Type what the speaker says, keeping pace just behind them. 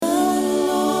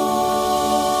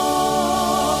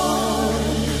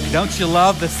Don't you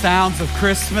love the sounds of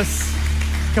Christmas?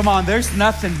 Come on, there's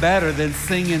nothing better than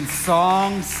singing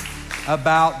songs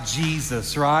about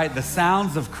Jesus, right? The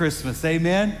sounds of Christmas,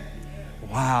 amen?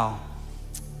 Wow.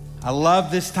 I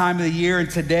love this time of the year,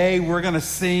 and today we're gonna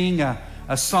sing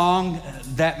a song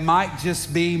that might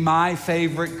just be my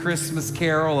favorite Christmas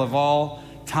carol of all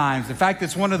times. In fact,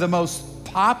 it's one of the most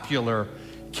popular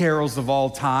carols of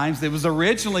all times. It was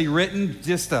originally written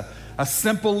just a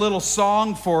simple little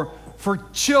song for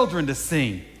children to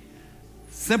sing.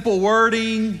 Simple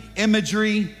wording,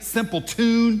 imagery, simple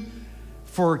tune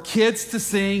for kids to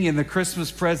sing in the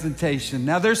Christmas presentation.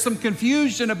 Now, there's some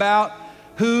confusion about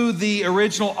who the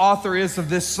original author is of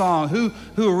this song, who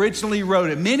originally wrote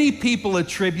it. Many people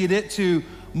attribute it to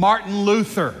Martin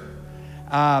Luther.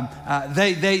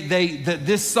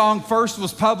 This song first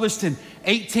was published in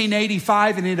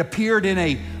 1885, and it appeared in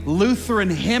a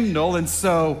Lutheran hymnal, and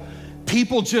so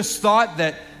people just thought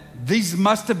that these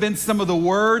must have been some of the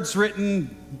words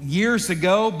written years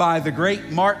ago by the great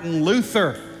Martin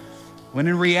Luther, when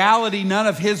in reality, none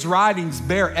of his writings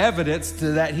bear evidence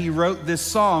to that he wrote this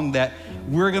song that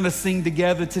we're gonna sing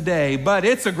together today. But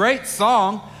it's a great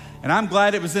song, and I'm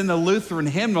glad it was in the Lutheran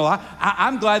hymnal.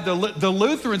 I'm glad the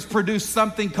Lutherans produced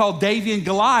something called Davy and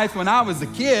Goliath when I was a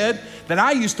kid that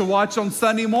I used to watch on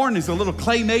Sunday mornings, a little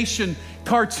claymation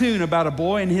cartoon about a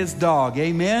boy and his dog,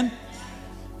 amen?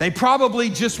 They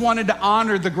probably just wanted to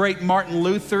honor the great Martin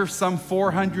Luther some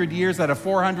 400 years at a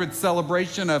 400th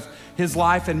celebration of his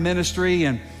life and ministry.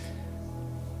 And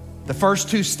the first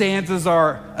two stanzas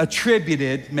are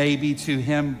attributed maybe to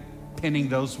him penning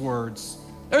those words.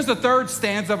 There's a third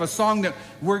stanza of a song that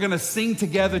we're going to sing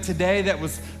together today that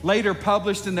was later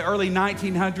published in the early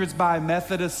 1900s by a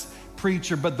Methodist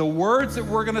preacher. But the words that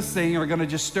we're going to sing are going to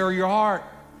just stir your heart,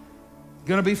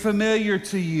 going to be familiar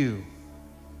to you.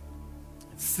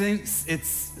 It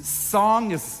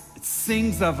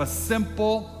sings of a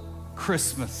simple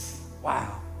Christmas.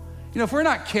 Wow. You know, if we're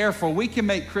not careful, we can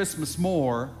make Christmas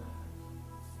more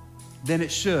than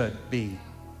it should be.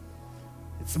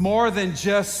 It's more than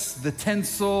just the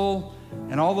tinsel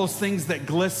and all those things that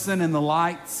glisten and the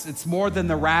lights. It's more than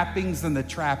the wrappings and the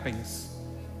trappings.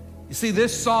 You see,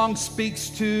 this song speaks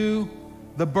to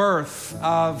the birth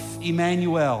of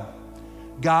Emmanuel,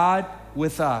 God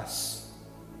with us.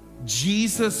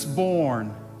 Jesus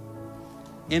born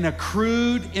in a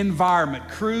crude environment,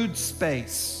 crude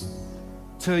space,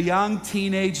 to a young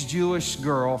teenage Jewish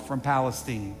girl from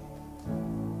Palestine.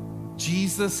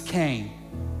 Jesus came,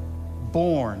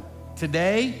 born.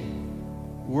 Today,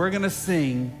 we're gonna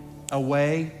sing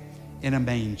Away in a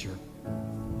Manger.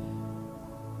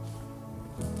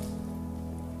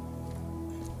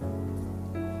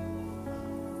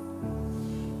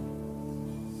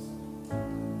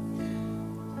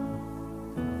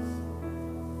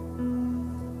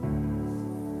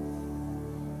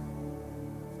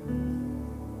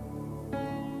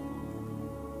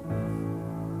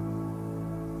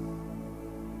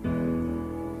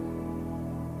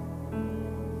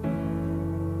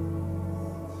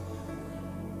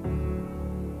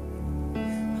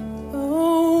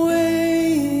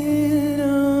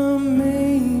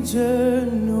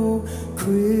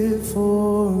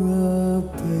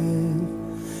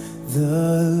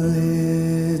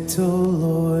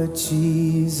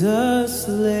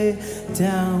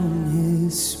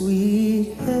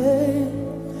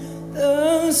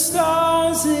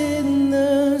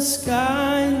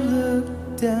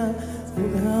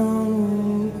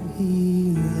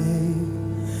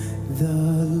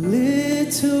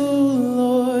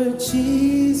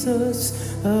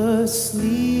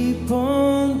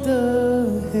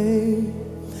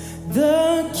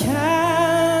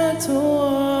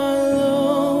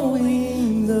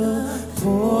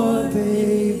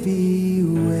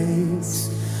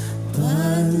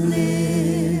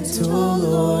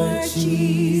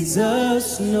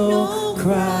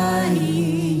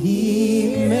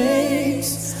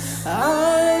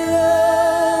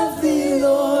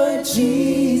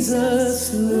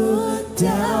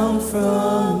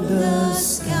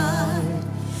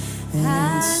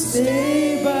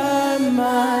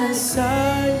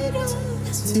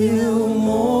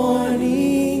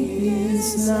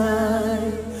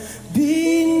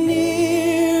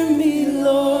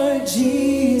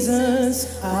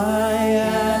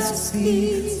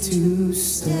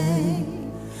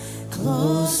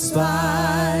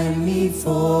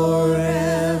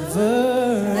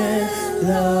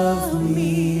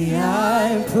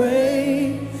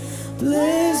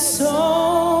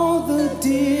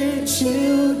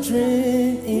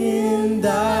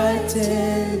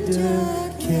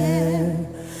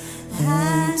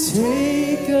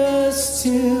 Take us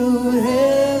to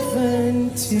heaven.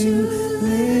 heaven to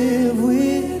live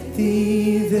with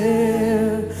thee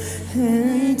there,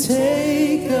 and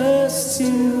take us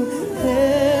to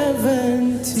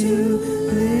heaven to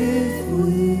live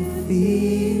with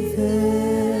thee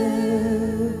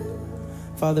there.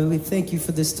 Father, we thank you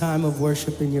for this time of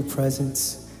worship in your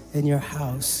presence, in your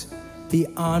house. Be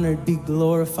honored, be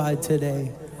glorified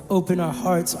today. Open our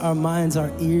hearts, our minds,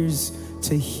 our ears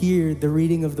to hear the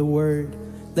reading of the word.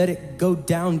 Let it go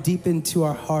down deep into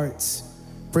our hearts,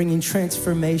 bringing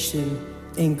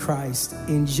transformation in Christ.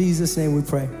 In Jesus' name we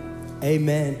pray.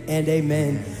 Amen and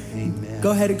amen. Amen.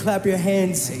 Go ahead and clap your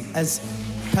hands as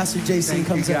Pastor Jason comes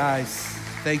up. Thank you, guys.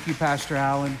 Thank you, Pastor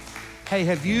Allen. Hey,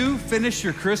 have you finished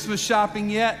your Christmas shopping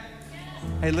yet?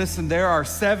 Hey, listen, there are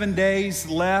 7 days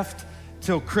left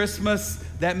till Christmas.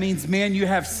 That means, man, you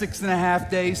have 6.5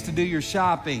 days to do your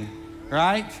shopping,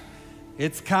 right?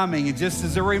 It's coming. And just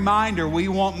as a reminder, we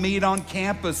won't meet on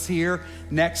campus here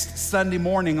next Sunday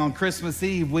morning on Christmas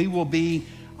Eve. We will be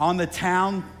on the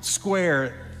town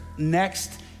square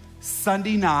next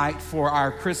Sunday night for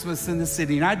our Christmas in the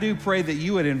City. And I do pray that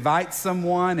you would invite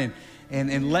someone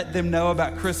and let them know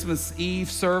about Christmas Eve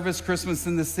service, Christmas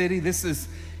in the City. This is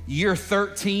year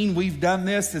 13. We've done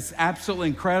this. It's absolutely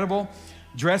incredible.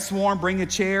 Dress warm, bring a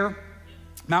chair.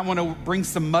 Might want to bring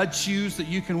some mud shoes that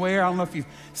you can wear. I don't know if you've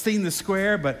seen the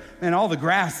square, but man, all the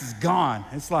grass is gone.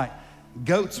 It's like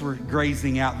goats were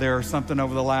grazing out there or something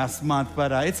over the last month,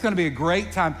 but it's going to be a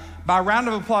great time. By a round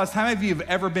of applause, how many of you have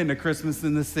ever been to Christmas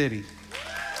in the City?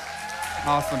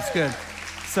 Awesome, it's good.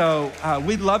 So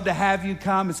we'd love to have you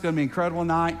come. It's going to be an incredible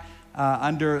night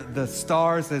under the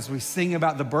stars as we sing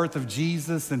about the birth of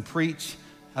Jesus and preach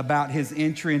about his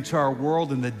entry into our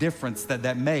world and the difference that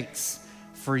that makes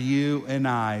for you and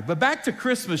I. But back to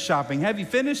Christmas shopping. Have you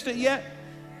finished it yet?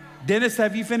 Dennis,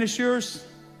 have you finished yours?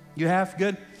 You have?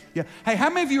 Good? Yeah. Hey,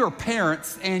 how many of you are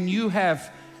parents and you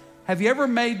have you ever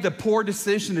made the poor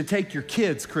decision to take your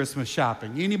kids Christmas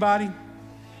shopping? Anybody?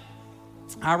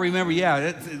 I remember,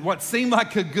 what seemed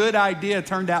like a good idea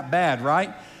turned out bad,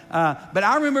 right? But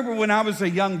I remember when I was a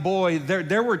young boy,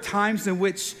 there were times in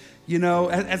which, you know,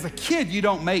 as a kid, you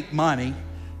don't make money.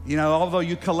 You know, although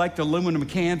you collect aluminum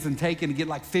cans and take and get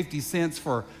like 50 cents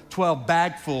for 12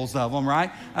 bagfuls of them, right?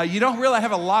 You don't really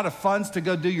have a lot of funds to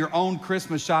go do your own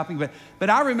Christmas shopping. But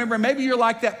I remember, maybe you're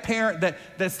like that parent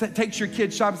that takes your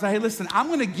kid shopping and say, hey, listen, I'm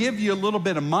going to give you a little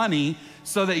bit of money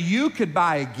so that you could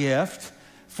buy a gift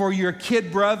for your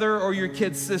kid brother or your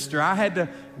kid sister. I had to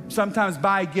sometimes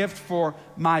buy a gift for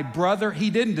my brother. He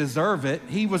didn't deserve it.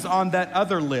 He was on that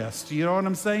other list. You know what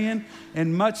I'm saying?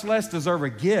 And much less deserve a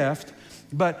gift.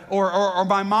 But or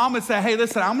my mom would say, hey,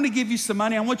 listen, I'm going to give you some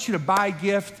money. I want you to buy a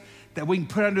gift that we can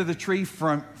put under the tree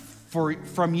from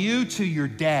you to your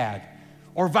dad.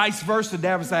 Or vice versa.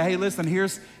 Dad would say, hey, listen,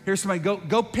 here's somebody.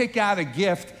 Go pick out a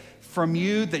gift from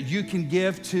you that you can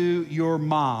give to your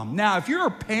mom. Now, if you're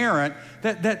a parent,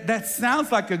 that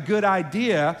sounds like a good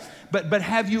idea, but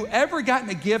have you ever gotten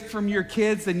a gift from your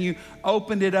kids and you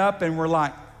opened it up and were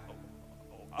like,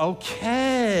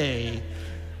 okay,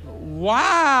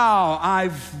 wow,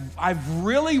 I've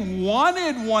really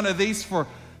wanted one of these for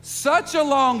such a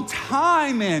long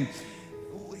time, and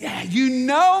you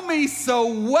know me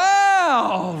so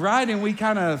well, right? And we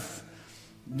kind of,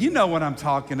 you know what I'm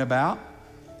talking about.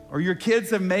 Or your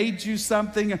kids have made you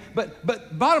something,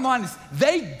 but bottom line is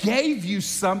they gave you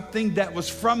something that was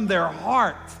from their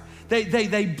heart.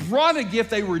 They brought a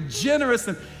gift, they were generous,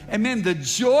 and man, the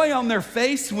joy on their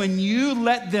face when you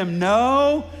let them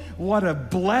know what a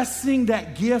blessing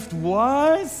that gift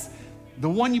was, the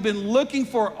one you've been looking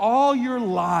for all your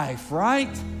life,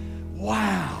 right?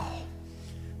 Wow.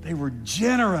 They were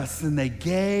generous and they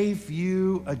gave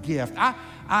you a gift.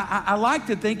 I like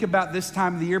to think about this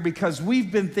time of the year because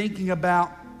we've been thinking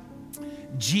about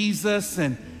Jesus,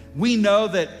 and we know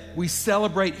that we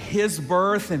celebrate his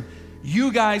birth, and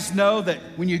you guys know that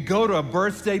when you go to a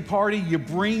birthday party, you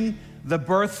bring the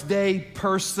birthday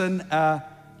person a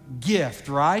gift,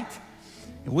 right?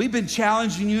 And we've been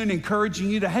challenging you and encouraging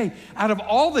you to, hey, out of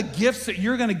all the gifts that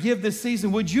you're going to give this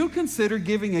season, would you consider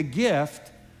giving a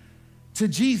gift to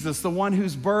Jesus, the one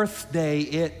whose birthday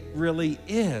it really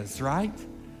is, right?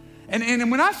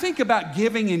 And when I think about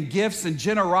giving and gifts and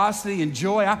generosity and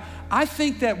joy, I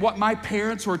think that what my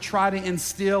parents were trying to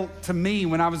instill to me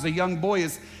when I was a young boy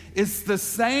is the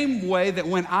same way that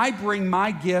when I bring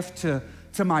my gift to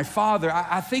my father,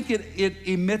 I think it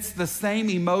emits the same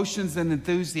emotions and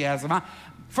enthusiasm.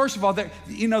 First of all,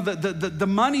 the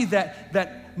money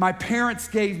that my parents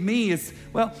gave me is,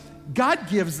 well, God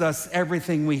gives us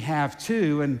everything we have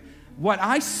too, and what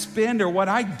I spend or what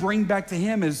I bring back to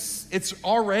him it's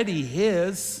already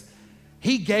his.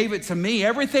 He gave it to me.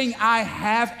 Everything I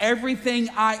have, everything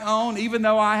I own, even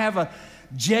though I have a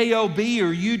job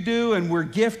or you do, and we're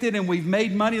gifted and we've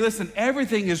made money. Listen,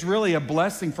 everything is really a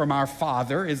blessing from our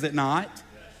Father, is it not?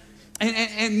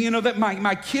 And you know that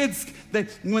my kids,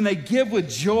 when they give with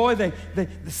joy,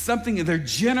 they're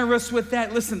generous with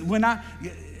that. Listen, when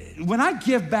I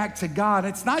give back to God,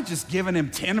 it's not just giving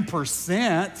him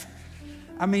 10%.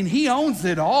 I mean, he owns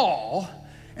it all.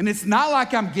 And it's not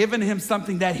like I'm giving him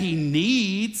something that he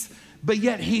needs, but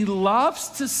yet he loves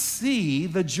to see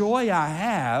the joy I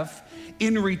have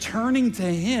in returning to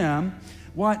him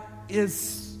what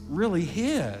is really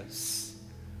his,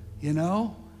 you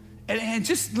know? And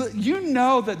just, you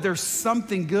know that there's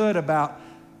something good about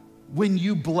when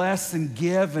you bless and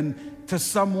give and to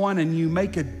someone and you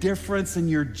make a difference,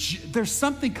 and there's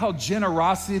something called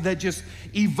generosity that just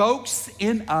evokes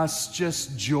in us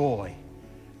just joy.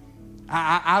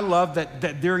 I love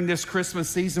that during this Christmas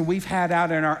season, we've had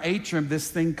out in our atrium this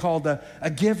thing called a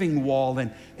giving wall.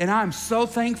 And I'm so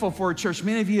thankful for a church.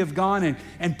 Many of you have gone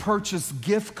and purchased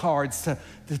gift cards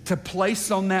to place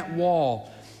on that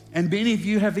wall. And many of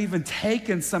you have even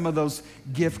taken some of those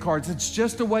gift cards. It's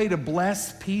just a way to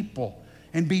bless people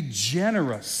and be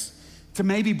generous, to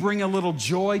maybe bring a little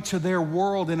joy to their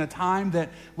world in a time that,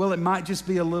 well, it might just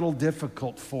be a little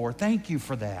difficult for. Thank you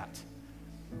for that.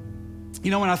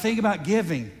 You know, when I think about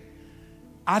giving,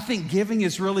 I think giving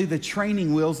is really the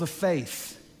training wheels of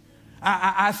faith.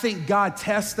 I think God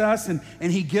tests us and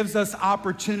he gives us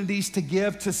opportunities to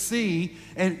give, to see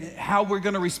and how we're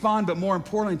going to respond, but more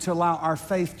importantly, to allow our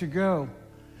faith to grow.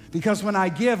 Because when I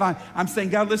give, I'm saying,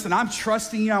 God, listen, I'm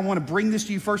trusting you. I want to bring this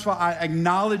to you. First of all, I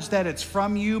acknowledge that it's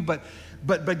from you, but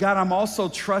God, I'm also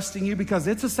trusting you because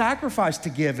it's a sacrifice to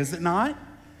give, is it not?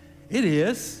 It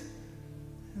is.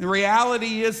 The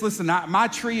reality is, listen, my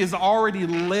tree is already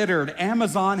littered.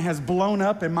 Amazon has blown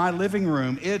up in my living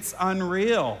room. It's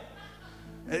unreal.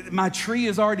 My tree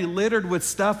is already littered with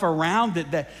stuff around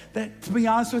it that, to be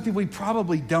honest with you, we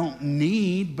probably don't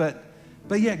need, but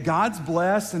yet God's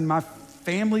blessed and my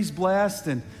family's blessed,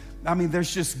 and I mean,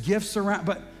 there's just gifts around.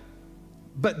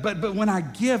 But when I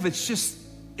give,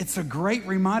 it's a great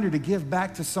reminder to give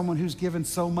back to someone who's given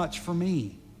so much for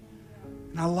me.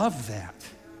 And I love that.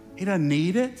 He doesn't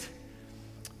need it,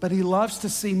 but he loves to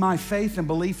see my faith and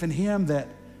belief in him that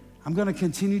I'm going to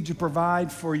continue to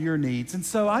provide for your needs. And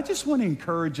so I just want to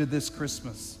encourage you this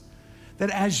Christmas that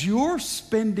as you're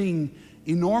spending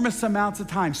enormous amounts of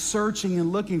time searching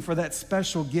and looking for that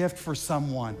special gift for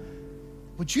someone,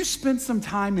 would you spend some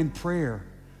time in prayer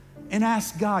and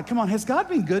ask God, come on, has God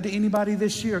been good to anybody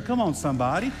this year? Come on,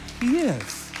 somebody. He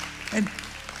is. And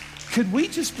could we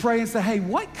just pray and say, hey,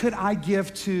 what could I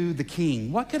give to the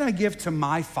King? What could I give to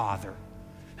my Father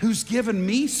who's given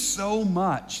me so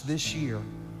much this year?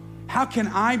 How can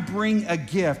I bring a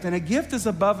gift? And a gift is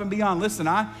above and beyond. Listen,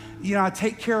 I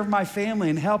take care of my family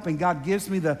and help, and God gives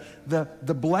me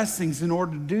the blessings in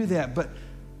order to do that.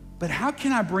 But how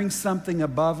can I bring something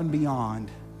above and beyond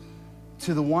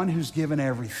to the one who's given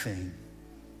everything?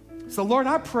 So Lord,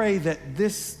 I pray that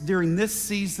during this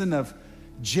season of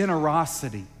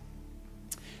generosity,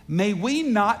 may we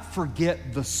not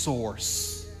forget the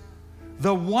source,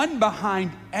 the one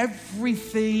behind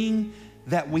everything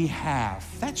that we have.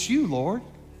 That's you, Lord.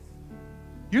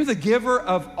 You're the giver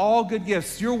of all good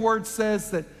gifts. Your word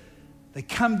says that they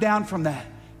come down from the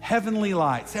heavenly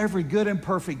lights. Every good and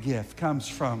perfect gift comes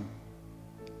from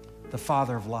the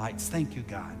Father of lights. Thank you,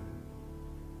 God.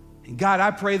 And God,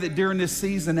 I pray that during this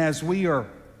season, as we are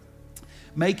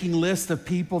making lists of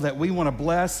people that we want to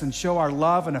bless and show our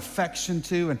love and affection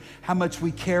to, and how much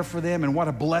we care for them and what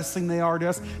a blessing they are to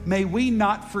us, may we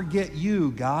not forget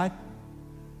you, God,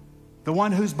 the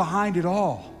one who's behind it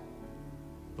all,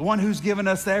 the one who's given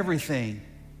us everything,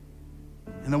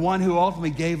 and the one who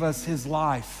ultimately gave us his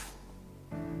life.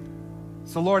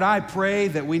 So Lord, I pray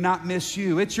that we not miss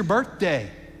you. It's your birthday,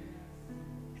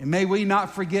 and may we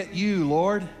not forget you,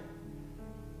 Lord,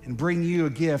 and bring you a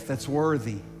gift that's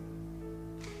worthy.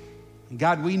 And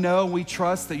God, we know, we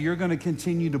trust that you're going to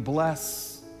continue to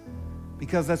bless,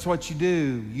 because that's what you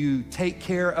do. You take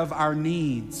care of our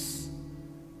needs.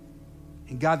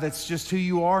 And God, that's just who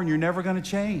you are, and you're never going to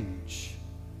change.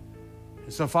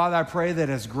 And so, Father, I pray that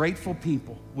as grateful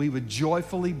people, we would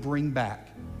joyfully bring back.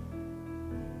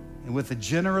 And with a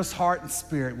generous heart and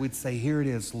spirit, we'd say, here it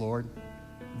is, Lord.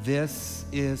 This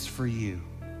is for you.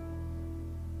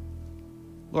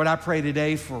 Lord, I pray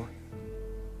today for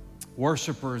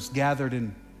worshipers gathered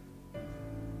in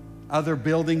other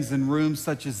buildings and rooms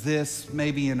such as this,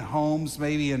 maybe in homes,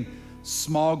 maybe in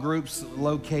small groups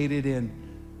located in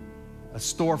a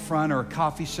storefront or a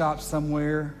coffee shop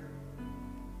somewhere.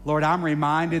 Lord, I'm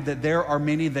reminded that there are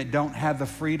many that don't have the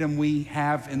freedom we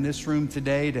have in this room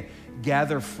today to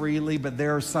gather freely, but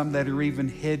there are some that are even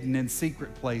hidden in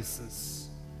secret places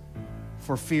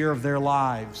for fear of their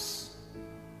lives.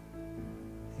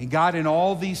 And God, in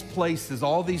all these places,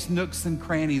 all these nooks and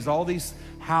crannies, all these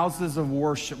houses of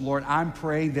worship, Lord, I'm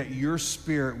praying that your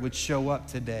Spirit would show up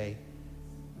today.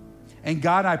 And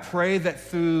God, I pray that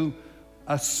through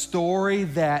a story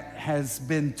that has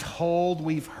been told,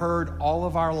 we've heard all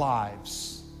of our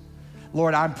lives,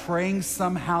 Lord, I'm praying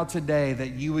somehow today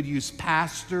that you would use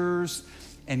pastors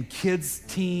and kids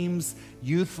teams,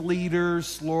 youth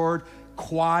leaders, Lord,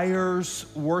 choirs,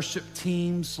 worship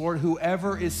teams, Lord,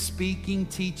 whoever is speaking,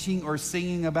 teaching, or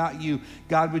singing about you,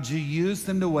 God, would you use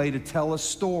them the way to tell a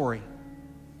story,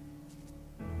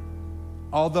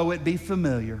 although it be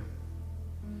familiar.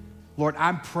 Lord,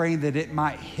 I'm praying that it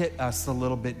might hit us a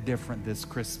little bit different this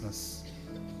Christmas.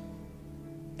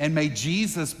 And may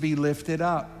Jesus be lifted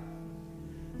up.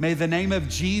 May the name of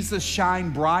Jesus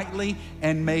shine brightly,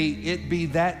 and may it be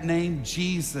that name,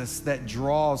 Jesus, that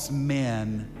draws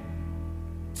men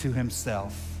to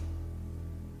himself.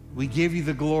 We give you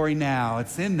the glory now.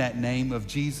 It's in that name of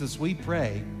Jesus we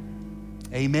pray.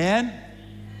 Amen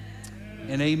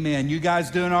and amen. You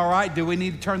guys doing all right? Do we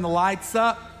need to turn the lights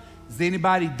up? Is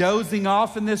anybody dozing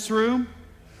off in this room?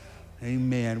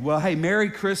 Amen. Well, hey, Merry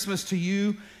Christmas to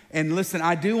you. And listen,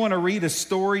 I do want to read a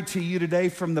story to you today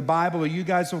from the Bible. Are you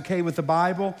guys okay with the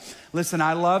Bible? Listen,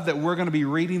 I love that we're going to be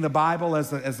reading the Bible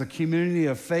as a community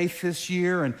of faith this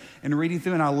year and reading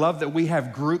through. And I love that we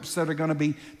have groups that are going to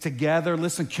be together.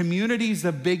 Listen, community is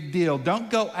a big deal. Don't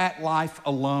go at life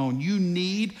alone. You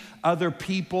need other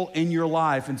people in your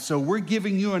life. And so we're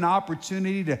giving you an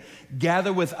opportunity to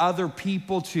gather with other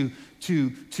people to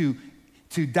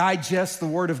digest the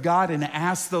Word of God and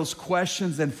ask those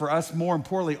questions, and for us, more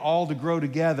importantly, all to grow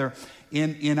together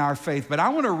in our faith. But I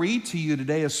want to read to you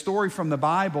today a story from the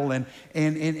Bible, and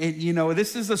you know,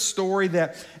 this is a story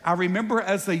that I remember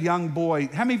as a young boy.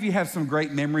 How many of you have some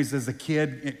great memories as a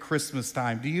kid at Christmas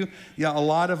time? Do you? Yeah, a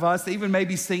lot of us, even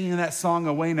maybe singing that song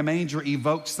 "Away in a Manger"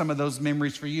 evokes some of those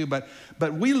memories for you. But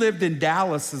we lived in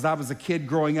Dallas as I was a kid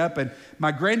growing up, and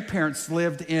my grandparents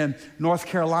lived in North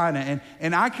Carolina,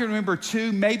 and I can remember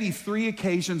 2, maybe 3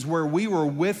 occasions where we were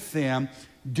with them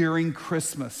during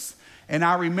Christmas. And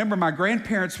I remember my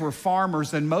grandparents were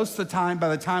farmers, and most of the time, by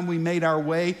the time we made our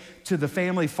way to the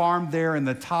family farm there in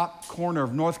the top corner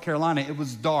of North Carolina, it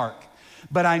was dark.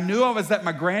 But I knew I was at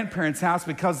my grandparents' house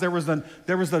because there was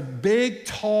a big,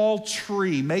 tall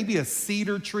tree, maybe a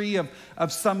cedar tree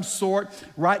of some sort,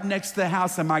 right next to the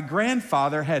house. And my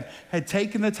grandfather had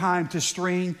taken the time to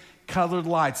string colored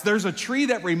lights. There's a tree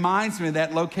that reminds me of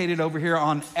that located over here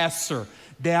on Esser,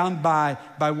 down by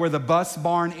where the bus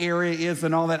barn area is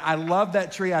and all that. I love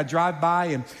that tree. I drive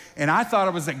by, and I thought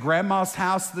I was at Grandma's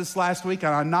house this last week,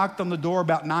 and I knocked on the door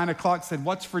about 9 o'clock, said,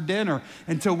 "What's for dinner?"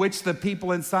 And to which the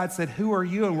people inside said, "Who are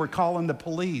you?" And we're calling the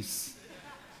police.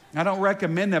 I don't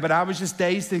recommend that, but I was just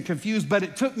dazed and confused. But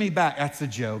it took me back. That's a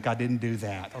joke. I didn't do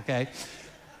that, okay?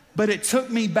 But it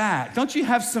took me back. Don't you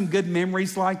have some good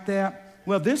memories like that?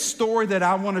 Well, this story that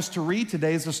I want us to read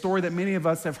today is a story that many of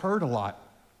us have heard a lot.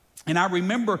 And I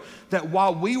remember that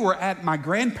while we were at my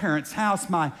grandparents' house,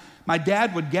 my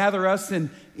dad would gather us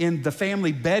in the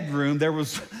family bedroom. There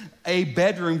was a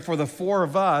bedroom for the 4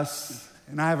 of us,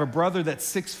 and I have a brother that's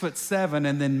 6'7",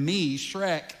 and then me,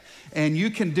 Shrek. And you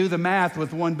can do the math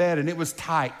with one bed, and it was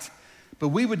tight. But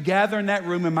we would gather in that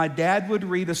room, and my dad would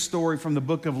read a story from the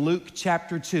book of Luke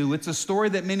chapter 2. It's a story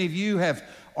that many of you have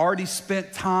already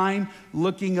spent time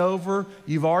looking over.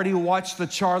 You've already watched the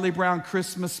Charlie Brown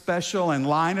Christmas special, and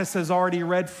Linus has already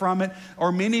read from it.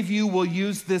 Or many of you will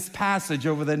use this passage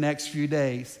over the next few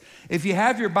days. If you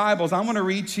have your Bibles, I want to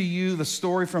read to you the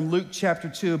story from Luke chapter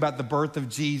 2 about the birth of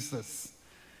Jesus.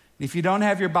 If you don't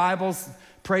have your Bibles,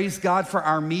 praise God for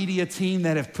our media team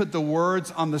that have put the words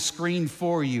on the screen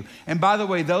for you. And by the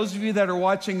way, those of you that are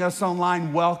watching us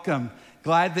online, welcome.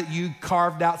 Glad that you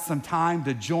carved out some time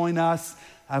to join us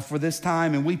for this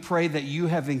time, and we pray that you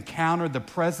have encountered the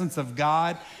presence of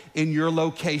God in your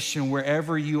location,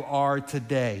 wherever you are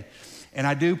today. And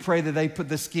I do pray that they put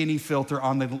the skinny filter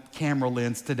on the camera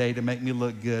lens today to make me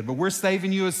look good. But we're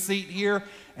saving you a seat here,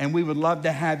 and we would love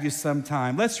to have you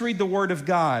sometime. Let's read the Word of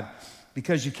God,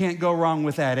 because you can't go wrong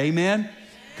with that. Amen?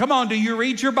 Come on, do you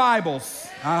read your Bibles?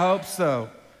 I hope so.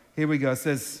 Here we go. It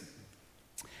says,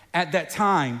 "At that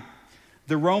time,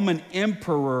 the Roman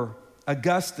Emperor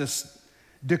Augustus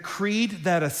decreed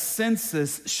that a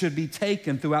census should be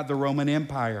taken throughout the Roman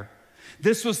Empire.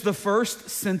 This was the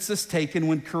first census taken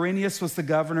when Quirinius was the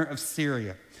governor of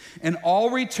Syria. And all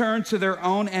returned to their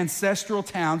own ancestral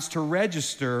towns to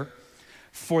register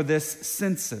for this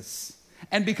census.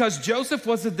 And because Joseph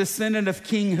was a descendant of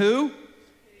King who?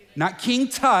 Not King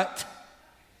Tut.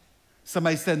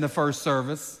 Somebody said in the first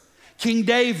service. King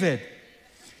David.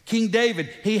 King David,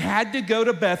 he had to go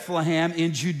to Bethlehem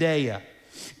in Judea,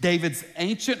 David's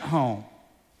ancient home.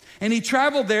 And he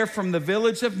traveled there from the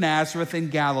village of Nazareth in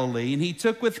Galilee, and he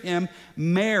took with him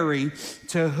Mary,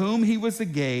 to whom he was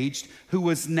engaged, who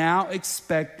was now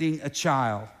expecting a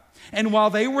child. And while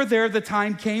they were there, the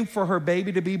time came for her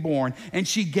baby to be born, and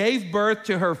she gave birth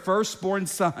to her firstborn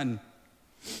son.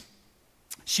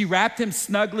 She wrapped him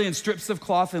snugly in strips of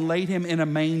cloth and laid him in a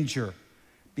manger,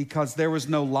 because there was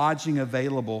no lodging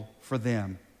available for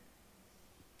them.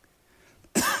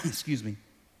 Excuse me.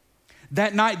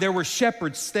 That night there were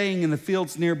shepherds staying in the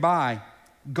fields nearby,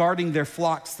 guarding their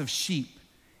flocks of sheep.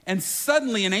 And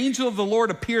suddenly an angel of the Lord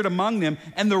appeared among them,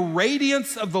 and the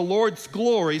radiance of the Lord's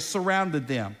glory surrounded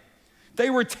them. They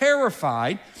were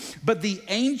terrified, but the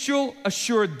angel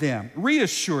reassured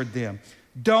them,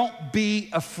 don't be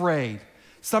afraid.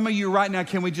 Some of you right now,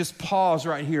 can we just pause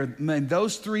right here? And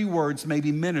those three words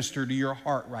maybe minister to your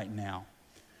heart right now,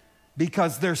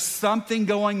 because there's something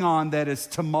going on that is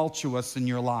tumultuous in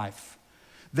your life.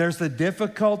 There's a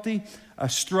difficulty, a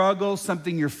struggle,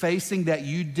 something you're facing that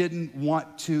you didn't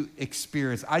want to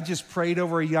experience. I just prayed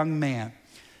over a young man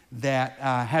that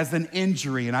has an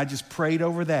injury, and I just prayed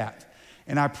over that.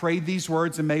 And I prayed these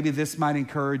words, and maybe this might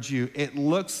encourage you. It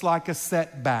looks like a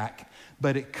setback,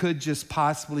 but it could just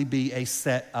possibly be a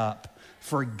setup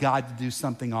for God to do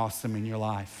something awesome in your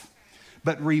life.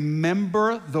 But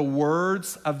remember the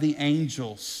words of the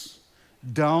angels.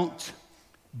 Don't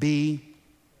be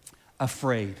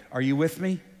afraid. Are you with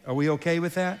me? Are we okay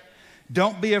with that?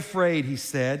 Don't be afraid, he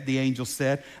said, the angel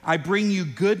said. I bring you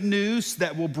good news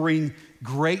that will bring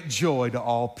great joy to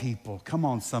all people. Come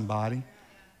on, somebody.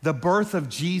 The birth of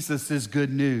Jesus is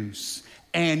good news,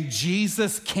 and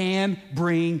Jesus can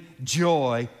bring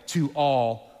joy to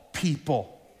all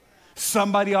people.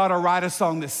 Somebody ought to write a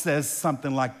song that says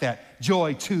something like that.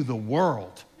 Joy to the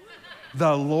world.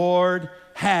 The Lord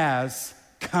has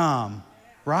come,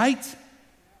 right?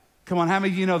 Come on, how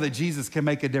many of you know that Jesus can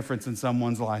make a difference in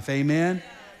someone's life? Amen?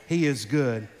 He is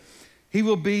good. He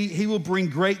will bring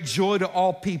great joy to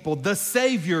all people. The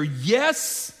Savior,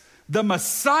 yes, the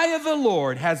Messiah, the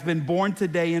Lord, has been born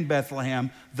today in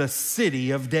Bethlehem, the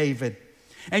city of David.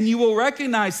 And you will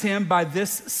recognize him by this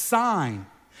sign.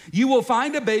 You will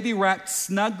find a baby wrapped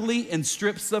snugly in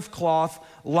strips of cloth,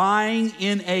 lying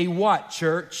in a what,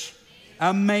 church?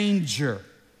 A manger.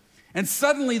 And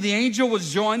suddenly the angel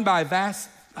was joined by a vast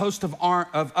host of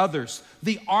others,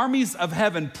 the armies of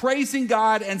heaven, praising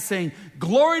God and saying,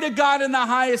 glory to God in the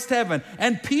highest heaven,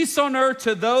 and peace on earth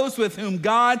to those with whom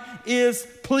God is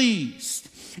pleased.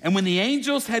 And when the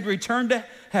angels had returned to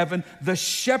heaven, the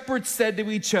shepherds said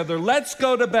to each other, let's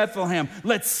go to Bethlehem.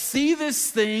 Let's see this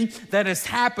thing that has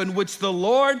happened, which the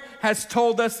Lord has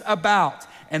told us about.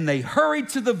 And they hurried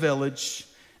to the village,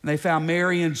 and they found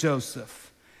Mary and Joseph.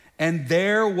 And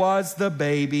there was the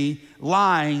baby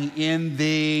lying in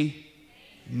the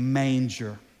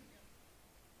manger.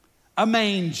 A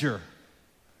manger.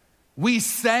 We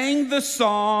sang the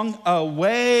song,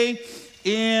 Away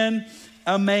in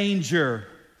a Manger.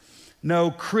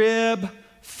 No crib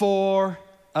for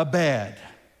a bed.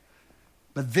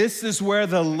 But this is where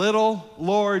the little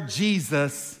Lord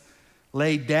Jesus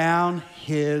laid down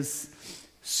his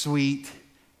sweet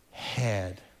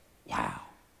head. Wow.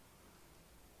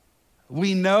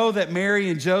 We know that Mary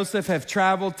and Joseph have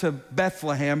traveled to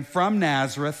Bethlehem from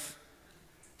Nazareth,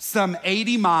 some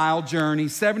 80-mile journey,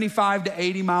 75 to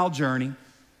 80-mile journey.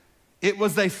 It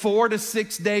was a 4 to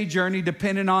 6 day journey,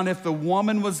 depending on if the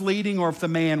woman was leading or if the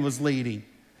man was leading.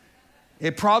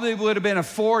 It probably would have been a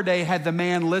 4-day had the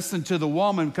man listened to the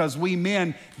woman, because we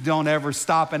men don't ever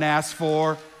stop and ask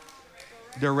for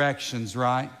directions,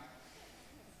 right?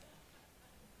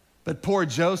 But poor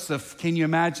Joseph, can you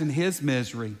imagine his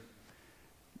misery?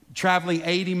 Traveling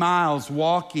 80 miles,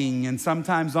 walking, and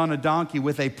sometimes on a donkey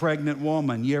with a pregnant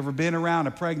woman. You ever been around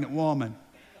a pregnant woman?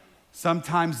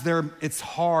 Sometimes it's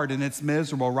hard and it's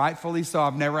miserable, rightfully so.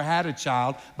 I've never had a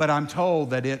child, but I'm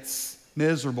told that it's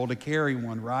miserable to carry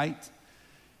one, right?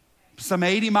 Some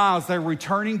 80 miles, they're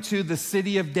returning to the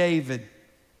city of David,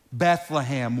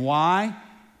 Bethlehem. Why?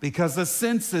 Because a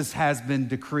census has been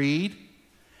decreed,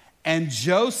 and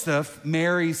Joseph,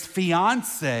 Mary's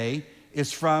fiance,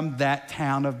 is from that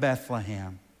town of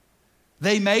Bethlehem.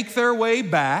 They make their way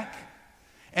back,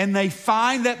 and they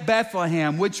find that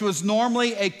Bethlehem, which was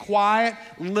normally a quiet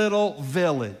little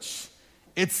village,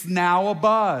 it's now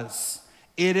abuzz.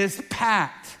 It is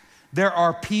packed. There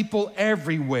are people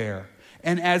everywhere.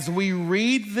 And as we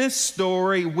read this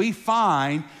story, we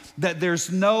find that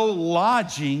there's no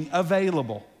lodging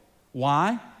available.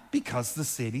 Why? Because the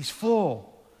city's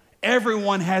full.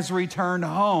 Everyone has returned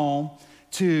home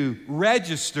to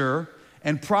register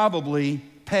and probably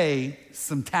pay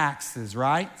some taxes,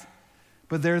 right?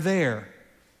 But they're there.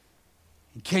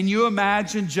 Can you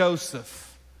imagine Joseph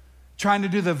trying to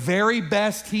do the very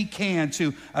best he can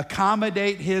to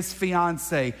accommodate his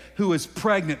fiancée, who is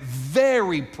pregnant,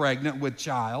 very pregnant with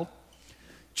child,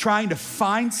 trying to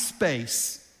find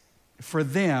space for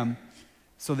them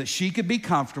so that she could be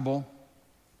comfortable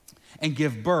and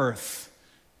give birth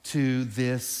to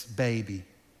this baby?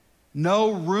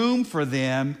 No room for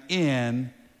them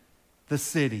in the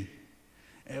city.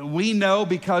 We know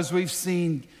because we've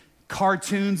seen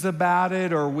cartoons about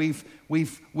it, or we've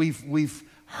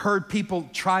heard people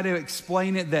try to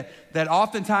explain it, that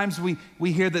oftentimes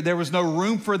we hear that there was no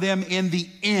room for them in the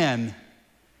inn.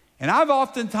 And I've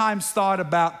oftentimes thought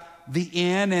about the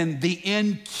inn and the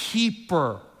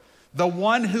innkeeper, the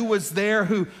one who was there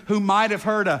who might have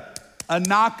heard a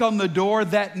knock on the door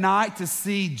that night to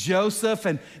see Joseph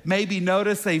and maybe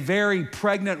notice a very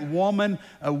pregnant woman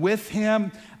with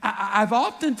him. I've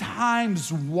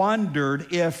oftentimes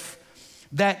wondered if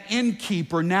that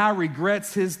innkeeper now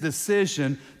regrets his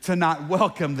decision to not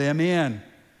welcome them in.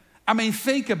 I mean,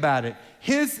 think about it.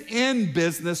 His inn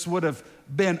business would have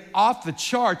been off the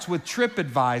charts with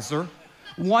TripAdvisor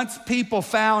once people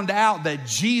found out that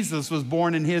Jesus was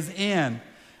born in his inn.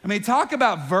 I mean, talk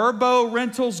about Verbo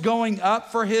rentals going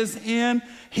up for his inn.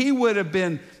 He would have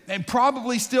been, and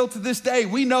probably still to this day,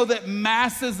 we know that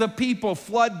masses of people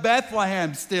flood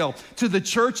Bethlehem still to the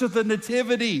Church of the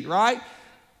Nativity, right?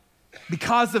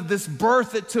 Because of this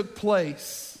birth that took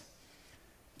place.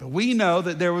 But we know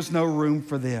that there was no room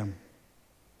for them.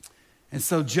 And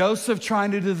so Joseph,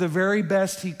 trying to do the very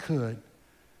best he could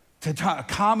to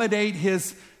accommodate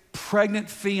his pregnant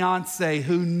fiancée,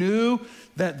 who knew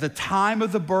that the time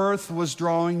of the birth was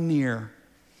drawing near.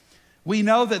 We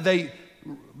know that they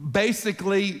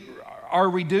basically are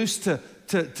reduced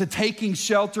to taking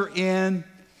shelter in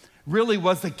really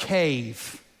was a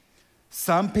cave.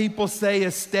 Some people say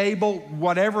a stable,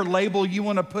 whatever label you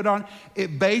want to put on,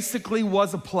 it basically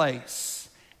was a place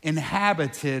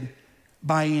inhabited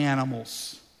by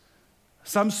animals.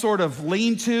 Some sort of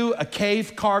lean-to, a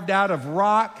cave carved out of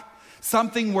rock,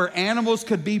 something where animals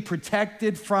could be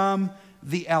protected from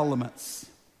the elements.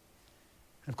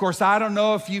 Of course, I don't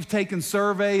know if you've taken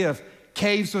survey of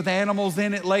caves with animals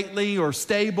in it lately, or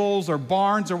stables or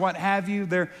barns or what have you.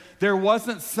 There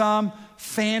wasn't some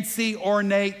fancy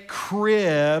ornate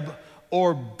crib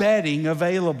or bedding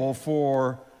available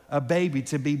for a baby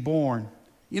to be born.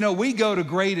 You know, we go to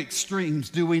great extremes,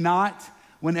 do we not,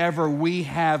 whenever we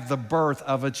have the birth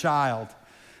of a child.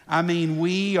 I mean,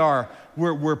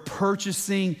 we're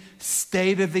purchasing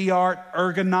state-of-the-art,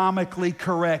 ergonomically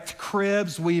correct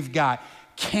cribs. We've got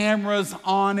cameras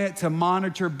on it to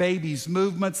monitor baby's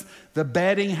movements. The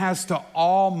bedding has to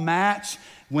all match.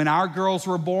 When our girls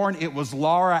were born, it was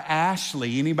Laura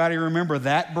Ashley. Anybody remember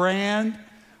that brand?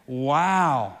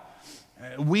 Wow.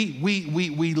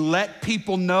 We let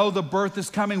people know the birth is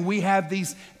coming. We have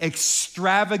these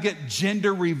extravagant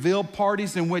gender reveal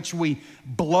parties in which we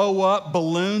blow up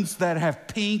balloons that have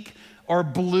pink or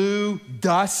blue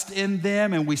dust in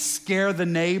them, and we scare the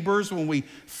neighbors when we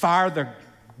fire the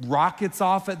rockets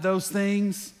off at those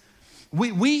things.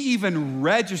 We even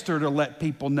register to let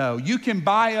people know. You can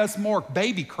buy us more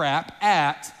baby crap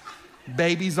at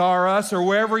Babies R Us or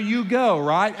wherever you go,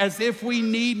 right? As if we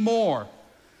need more.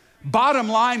 Bottom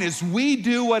line is we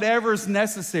do whatever's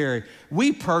necessary.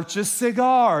 We purchase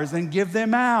cigars and give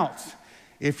them out.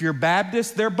 If you're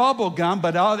Baptist, they're bubble gum,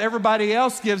 but everybody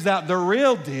else gives out the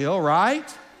real deal,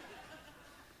 right?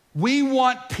 We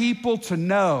want people to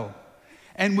know,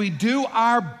 and we do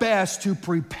our best to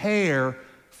prepare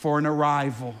for an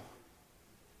arrival.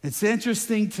 It's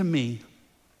interesting to me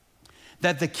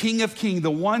that the King of Kings, the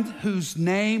one whose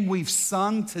name we've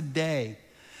sung today,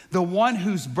 the one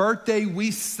whose birthday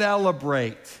we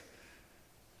celebrate,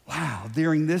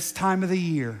 during this time of the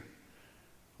year,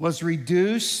 was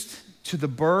reduced to the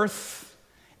birth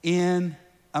in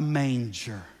a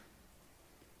manger.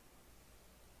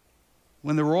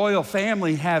 When the royal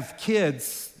family have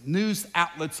kids, news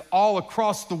outlets all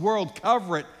across the world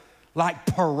cover it like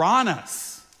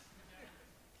piranhas.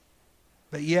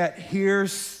 But yet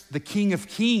here's the King of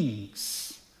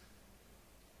Kings,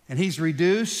 and he's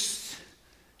reduced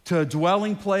to a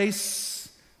dwelling place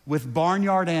with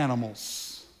barnyard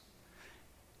animals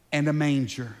and a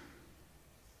manger.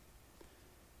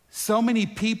 So many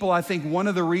people, I think one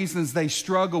of the reasons they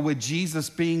struggle with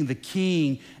Jesus being the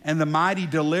king and the mighty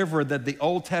deliverer that the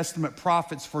Old Testament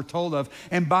prophets foretold of.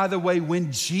 And by the way,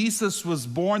 when Jesus was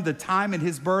born, the time of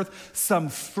his birth, some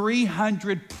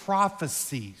 300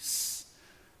 prophecies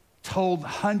told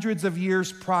hundreds of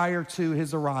years prior to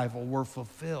his arrival were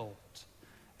fulfilled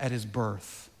at his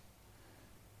birth.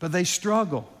 But they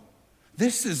struggle.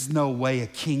 This is no way a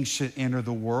king should enter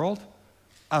the world.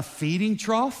 A feeding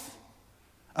trough?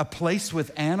 A place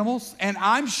with animals? And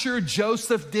I'm sure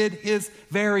Joseph did his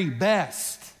very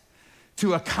best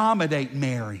to accommodate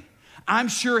Mary. I'm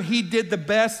sure he did the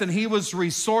best, and he was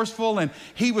resourceful, and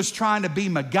he was trying to be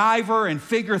MacGyver and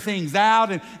figure things out.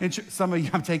 And some of you,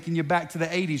 I'm taking you back to the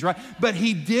 80s, right? But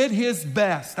he did his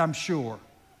best, I'm sure,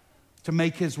 to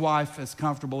make his wife as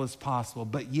comfortable as possible.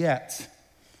 But yet,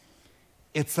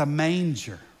 it's a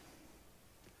manger.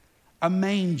 A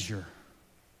manger.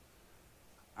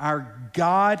 Our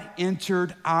God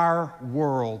entered our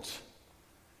world,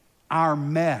 our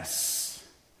mess,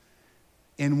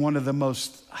 in one of the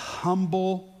most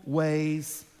humble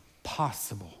ways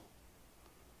possible.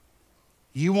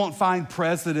 You won't find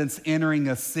presidents entering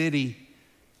a city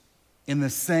in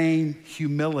the same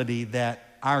humility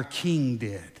that our king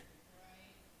did.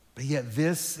 But yet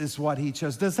this is what he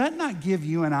chose. Does that not give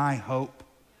you and I hope?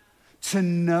 To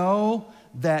know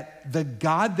that the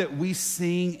God that we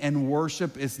sing and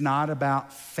worship is not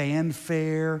about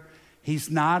fanfare.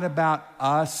 He's not about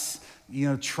us,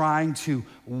 trying to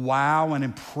wow and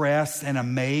impress and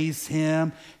amaze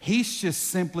him. He's just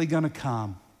simply going to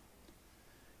come.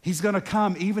 He's going to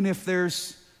come even if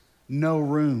there's no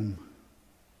room.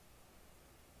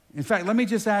 In fact, let me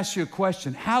just ask you a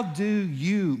question. How do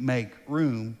you make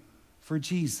room for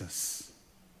Jesus?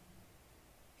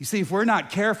 You see, if we're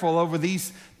not careful over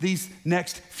these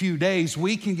next few days,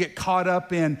 we can get caught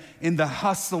up in the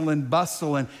hustle and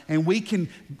bustle, and we can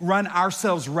run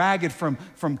ourselves ragged from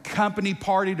company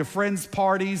party to friends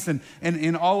parties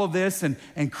and all of this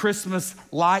and Christmas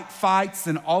light fights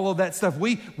and all of that stuff.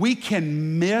 We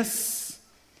can miss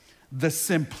the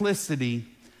simplicity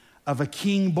of a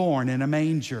king born in a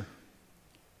manger.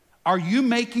 Are you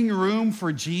making room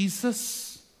for Jesus?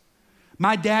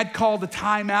 My dad called a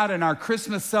timeout in our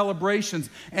Christmas celebrations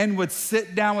and would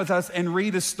sit down with us and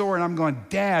read a story. And I'm going,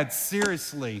 Dad,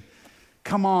 seriously,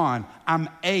 come on. I'm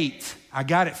 8. I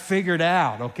got it figured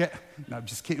out, okay? No, I'm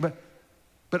just kidding.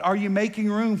 But are you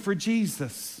making room for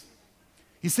Jesus?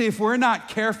 You see, if we're not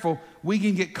careful, we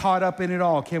can get caught up in it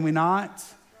all, can we not?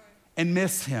 And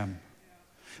miss him.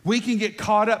 We can get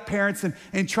caught up, parents,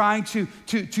 in trying to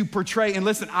portray. And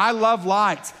listen, I love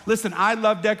lights. Listen, I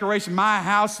love decoration. My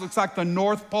house looks like the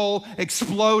North Pole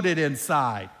exploded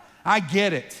inside. I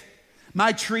get it.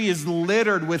 My tree is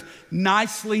littered with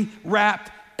nicely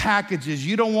wrapped packages.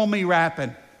 You don't want me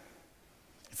wrapping.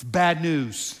 It's bad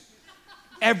news.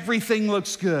 Everything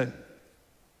looks good.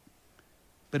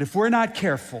 But if we're not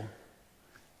careful,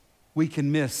 we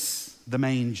can miss the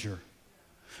manger.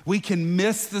 We can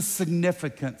miss the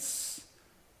significance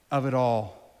of it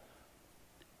all.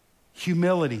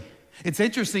 Humility. It's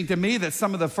interesting to me that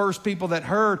some of the first people that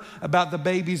heard about the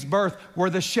baby's birth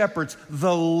were the shepherds,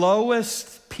 the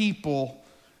lowest people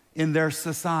in their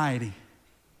society.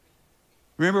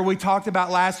 Remember, we talked about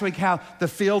last week how the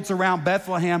fields around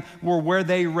Bethlehem were where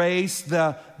they raised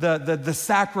the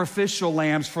sacrificial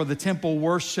lambs for the temple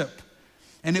worship.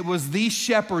 And it was these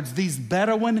shepherds, these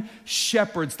Bedouin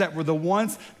shepherds, that were the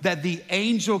ones that the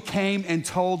angel came and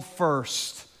told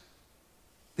first.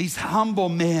 These humble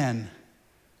men,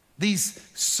 these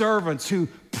servants who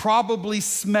probably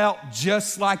smelt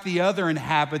just like the other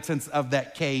inhabitants of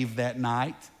that cave that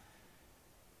night.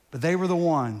 But they were the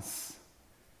ones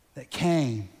that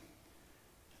came.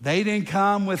 They didn't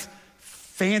come with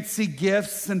fancy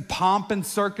gifts and pomp and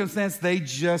circumstance. They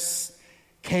just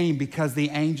came because the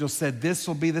angel said, this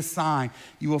will be the sign.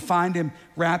 You will find him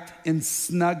wrapped in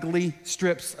snugly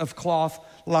strips of cloth,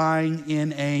 lying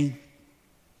in a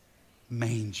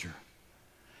manger.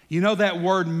 You know that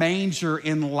word manger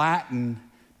in Latin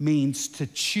means to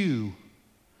chew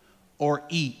or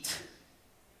eat.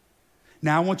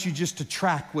 Now I want you just to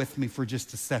track with me for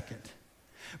just a second.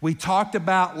 We talked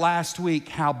about last week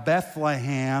how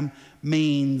Bethlehem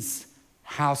means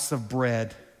house of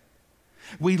bread.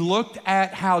 We looked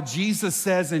at how Jesus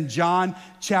says in John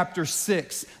chapter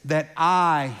 6 that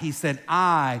he said,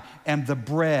 I am the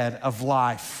bread of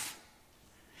life.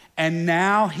 And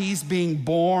now he's being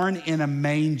born in a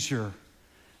manger.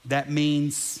 That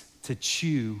means to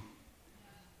chew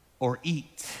or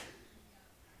eat.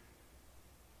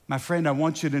 My friend, I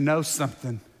want you to know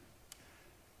something.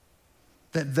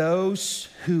 That those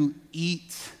who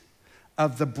eat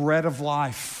of the bread of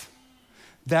life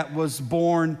that was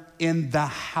born in the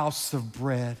house of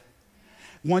bread.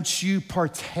 Once you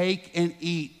partake and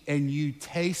eat and you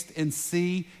taste and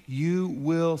see, you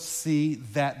will see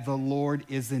that the Lord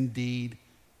is indeed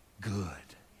good.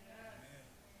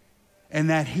 And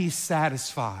that he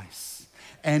satisfies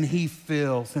and he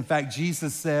fills. In fact,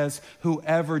 Jesus says,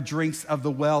 whoever drinks of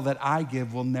the well that I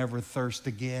give will never thirst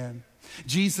again.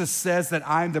 Jesus says that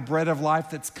I'm the bread of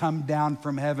life that's come down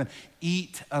from heaven.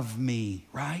 Eat of me,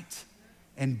 right?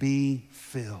 And be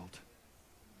filled.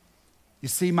 You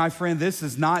see, my friend, this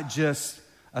is not just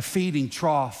a feeding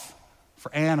trough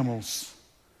for animals,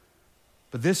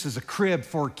 but this is a crib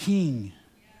for a king.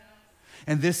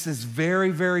 And this is very,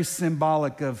 very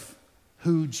symbolic of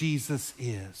who Jesus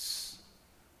is.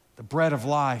 The bread of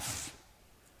life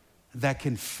that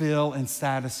can fill and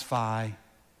satisfy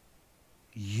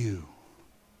you.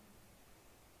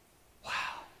 Wow.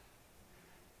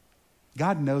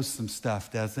 God knows some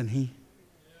stuff, doesn't he?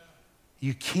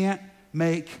 You can't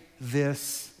make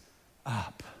this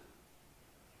up.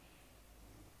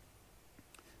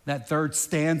 That third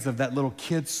stanza of that little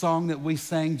kid's song that we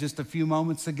sang just a few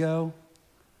moments ago,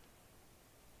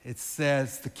 it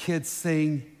says, the kids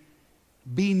sing,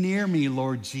 "Be near me,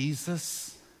 Lord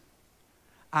Jesus.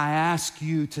 I ask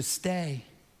you to stay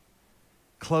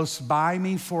close by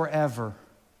me forever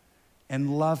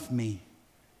and love me,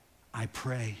 I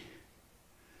pray."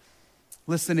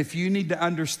 Listen, if you need to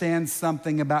understand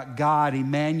something about God,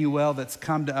 Emmanuel, that's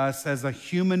come to us as a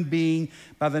human being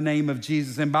by the name of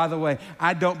Jesus. And by the way,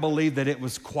 I don't believe that it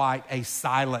was quite a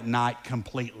silent night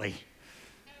completely.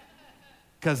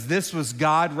 Because this was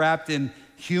God wrapped in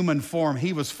human form.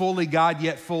 He was fully God,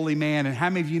 yet fully man. And how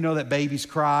many of you know that babies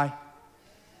cry?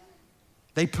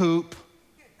 They poop.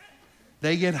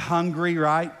 They get hungry,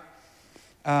 right?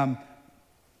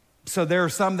 So there are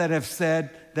some that have said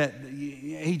that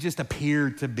he just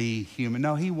appeared to be human.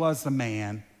 No, he was a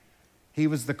man. He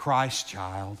was the Christ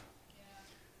child.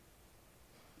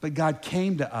 But God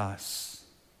came to us.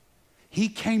 He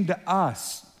came to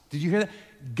us. Did you hear that?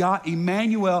 God,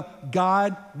 Emmanuel,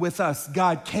 God with us.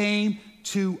 God came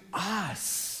to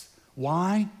us.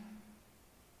 Why?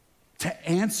 To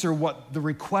answer what the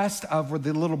request of were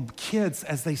the little kids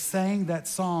as they sang that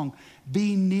song,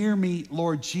 "Be near me,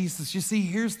 Lord Jesus." You see,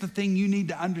 here's the thing you need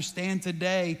to understand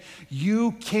today.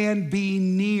 You can be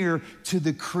near to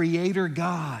the Creator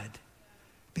God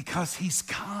because he's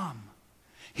come.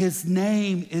 His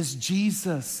name is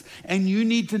Jesus. And you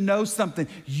need to know something.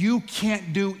 You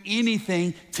can't do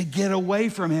anything to get away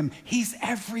from him. He's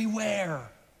everywhere.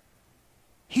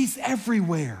 He's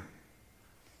everywhere.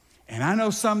 And I know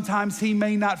sometimes he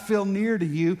may not feel near to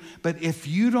you, but if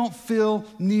you don't feel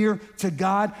near to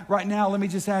God right now, let me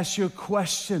just ask you a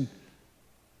question.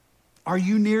 Are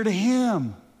you near to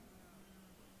him?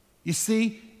 You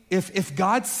see, if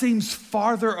God seems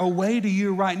farther away to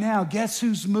you right now, guess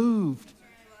who's moved?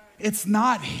 It's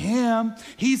not him.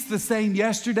 He's the same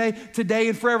yesterday, today,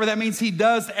 and forever. That means he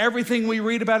does everything we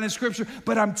read about in Scripture.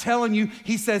 But I'm telling you,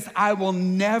 he says, I will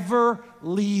never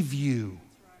leave you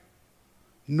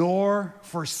nor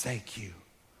forsake you.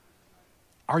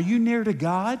 Are you near to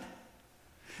God?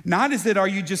 Not as that are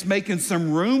you just making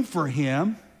some room for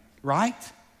him,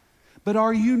 right? But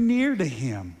are you near to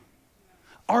him?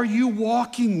 Are you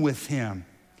walking with him?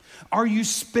 Are you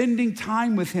spending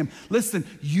time with him? Listen,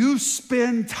 you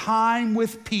spend time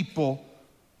with people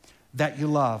that you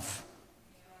love.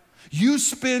 You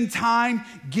spend time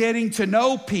getting to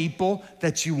know people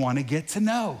that you want to get to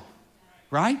know,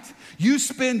 right? You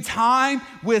spend time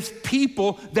with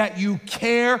people that you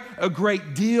care a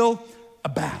great deal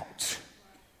about.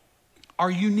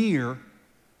 Are you near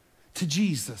to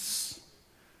Jesus?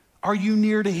 Are you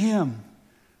near to him?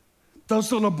 Those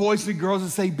little boys and girls that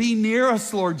say, "Be near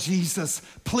us, Lord Jesus.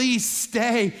 Please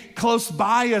stay close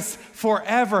by us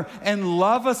forever and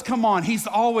love us." Come on, he's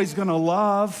always gonna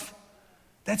love.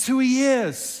 That's who he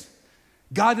is.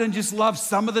 God doesn't just love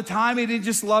some of the time. He didn't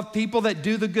just love people that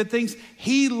do the good things.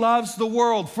 He loves the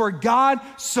world. For God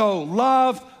so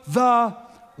loved the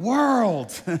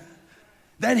world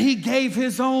that he gave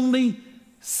his only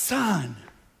son.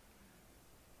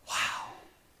 Wow.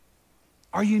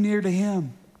 Are you near to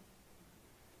him?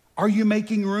 Are you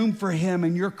making room for him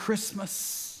in your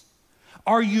Christmas?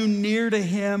 Are you near to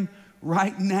him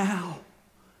right now?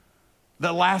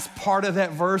 The last part of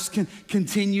that verse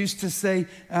continues to say,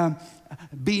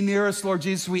 "Be near us, Lord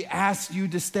Jesus. We ask you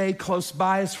to stay close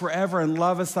by us forever and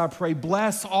love us, I pray.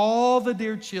 Bless all the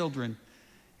dear children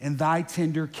in thy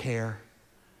tender care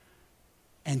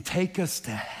and take us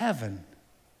to heaven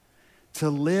to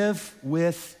live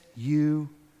with you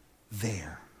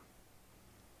there."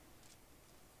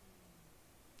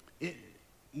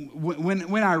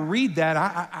 when I read that,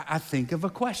 I think of a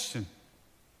question.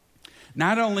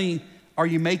 Not only are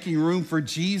you making room for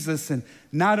Jesus, and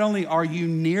not only are you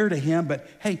near to him, but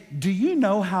hey, do you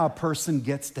know how a person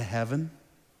gets to heaven?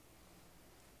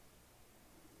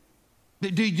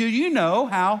 Do you know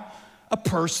how a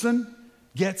person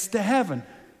gets to heaven?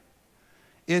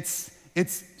 It's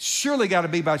surely got to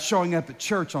be by showing up at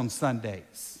church on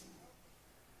Sundays.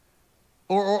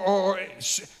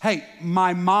 Hey,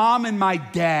 my mom and my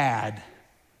dad,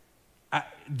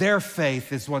 their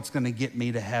faith is what's going to get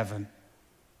me to heaven.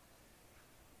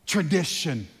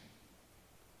 Tradition.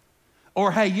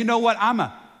 Or hey, you know what? I'm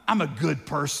a good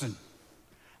person.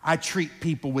 I treat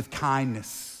people with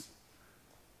kindness.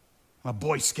 I'm a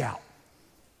Boy Scout.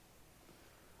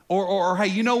 Or hey,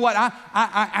 you know what?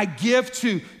 I give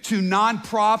to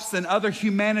nonprofits and other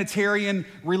humanitarian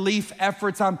relief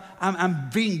efforts. I'm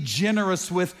being generous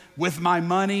with my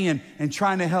money and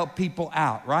trying to help people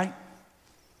out, right?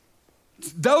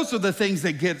 Those are the things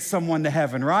that get someone to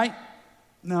heaven, right?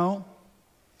 No.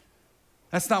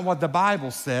 That's not what the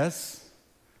Bible says.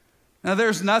 Now,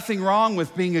 there's nothing wrong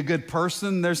with being a good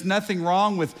person. There's nothing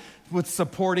wrong with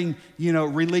supporting,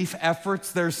 relief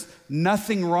efforts. There's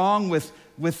nothing wrong with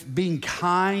being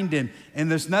kind,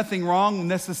 and there's nothing wrong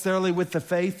necessarily with the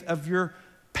faith of your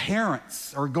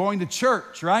parents or going to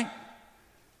church, right?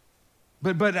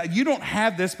 But you don't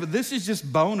have this, but this is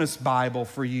just bonus Bible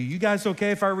for you. You guys okay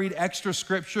if I read extra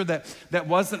scripture that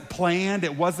wasn't planned?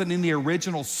 It wasn't in the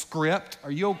original script.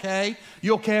 Are you okay?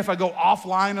 You okay if I go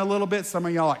offline a little bit? Some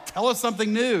of y'all like, tell us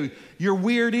something new. You're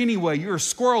weird anyway. You're a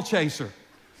squirrel chaser.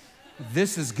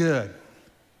 This is good.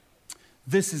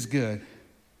 This is good.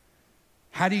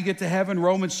 How do you get to heaven?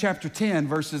 Romans chapter 10,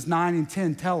 verses 9 and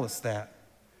 10 tell us that.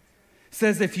 It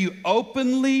says, if you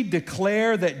openly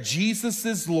declare that Jesus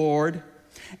is Lord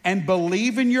and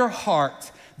believe in your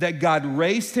heart that God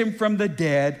raised him from the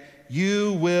dead,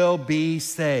 you will be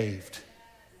saved.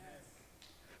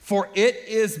 For it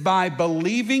is by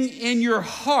believing in your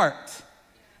heart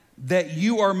that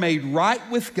you are made right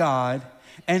with God,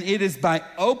 and it is by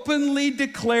openly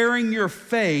declaring your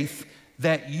faith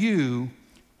that you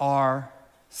are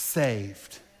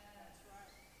saved.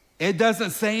 It doesn't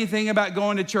say anything about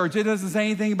going to church. It doesn't say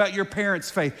anything about your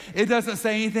parents' faith. It doesn't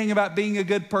say anything about being a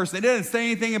good person. It doesn't say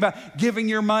anything about giving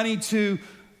your money to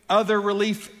other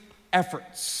relief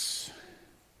efforts.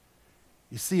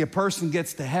 You see, a person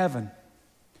gets to heaven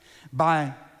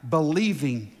by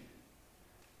believing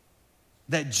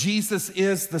that Jesus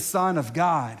is the Son of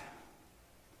God.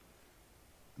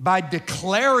 By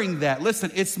declaring that. Listen,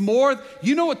 it's more,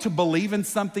 you know what to believe in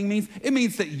something means? It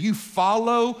means that you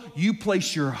follow, you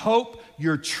place your hope,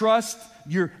 your trust,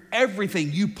 your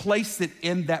everything, you place it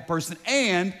in that person,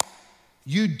 and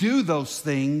you do those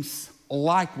things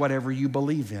like whatever you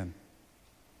believe in,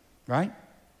 right?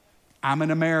 I'm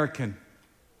an American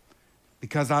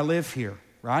because I live here,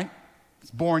 right? I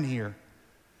was born here.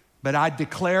 But I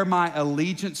declare my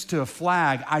allegiance to a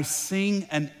flag. I sing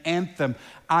an anthem.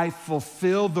 I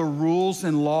fulfill the rules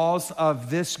and laws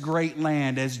of this great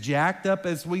land. As jacked up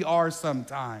as we are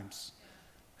sometimes,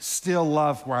 still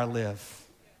love where I live.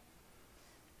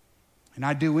 And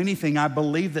I do anything. I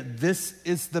believe that this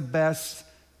is the best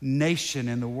nation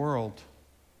in the world.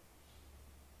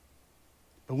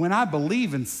 But when I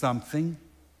believe in something,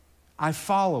 I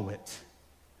follow it.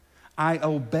 I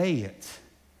obey it.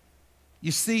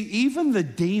 You see, even the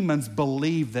demons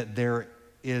believe that there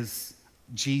is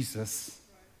Jesus.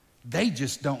 They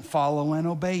just don't follow and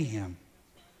obey him.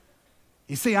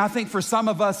 You see, I think for some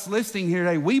of us listening here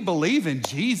today, we believe in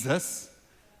Jesus,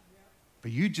 but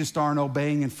you just aren't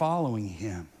obeying and following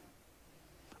him.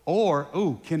 Or,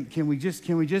 can we just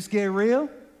get real?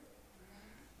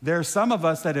 There are some of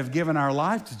us that have given our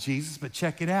life to Jesus, but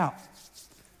check it out.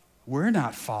 We're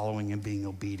not following and being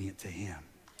obedient to him.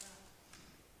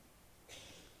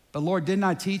 But Lord, didn't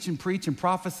I teach and preach and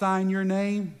prophesy in your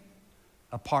name?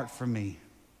 Apart from me,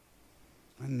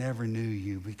 I never knew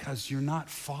you, because you're not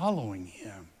following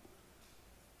him.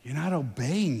 You're not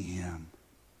obeying him.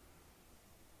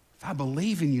 If I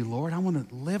believe in you, Lord, I want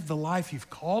to live the life you've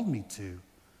called me to.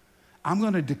 I'm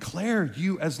going to declare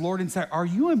you as Lord and Savior. Are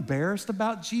you embarrassed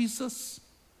about Jesus?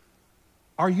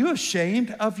 Are you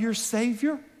ashamed of your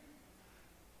Savior?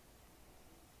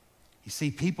 You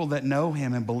see, people that know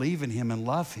him and believe in him and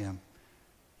love him,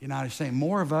 you're not ashamed.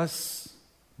 More of us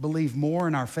believe more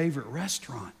in our favorite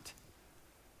restaurant.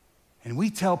 And we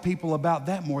tell people about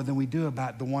that more than we do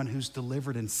about the one who's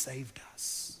delivered and saved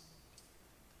us.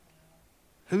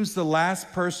 Who's the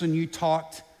last person you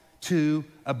talked to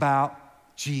about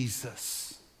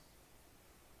Jesus?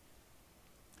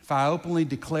 If I openly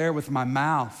declare with my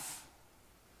mouth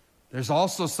There's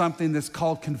also something that's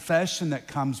called confession that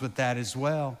comes with that as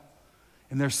well.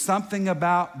 And there's something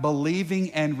about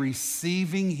believing and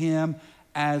receiving him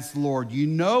as Lord. You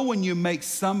know, when you make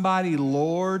somebody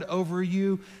Lord over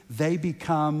you, they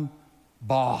become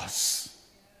boss.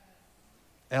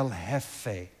 El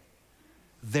jefe.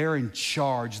 They're in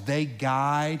charge. They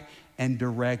guide and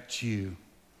direct you.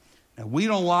 Now, we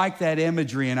don't like that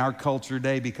imagery in our culture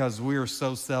today because we are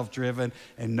so self-driven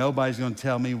and nobody's going to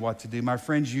tell me what to do. My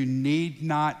friends, you need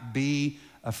not be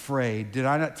afraid. Did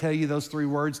I not tell you those 3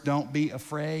 words? Don't be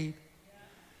afraid.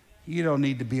 You don't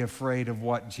need to be afraid of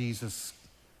what Jesus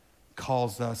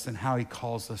calls us and how he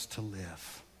calls us to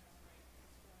live.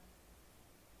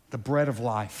 The bread of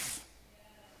life,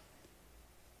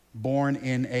 born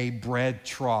in a bread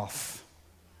trough,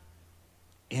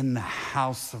 in the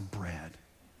house of bread.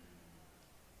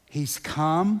 He's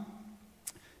come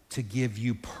to give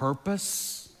you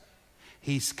purpose.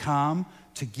 He's come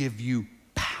to give you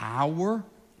power,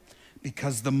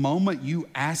 because the moment you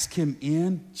ask him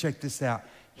in, check this out,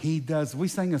 he does. We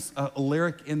sang a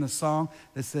lyric in the song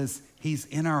that says he's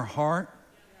in our heart,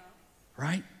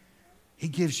 right? He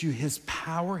gives you his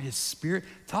power, his spirit.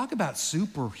 Talk about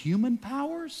superhuman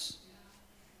powers.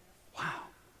 Wow.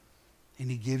 And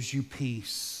he gives you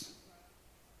peace.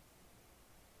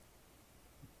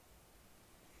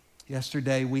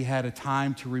 Yesterday, we had a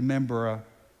time to remember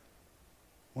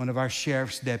one of our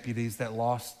sheriff's deputies that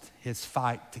lost his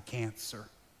fight to cancer.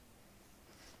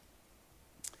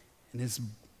 And his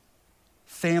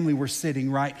family were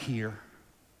sitting right here.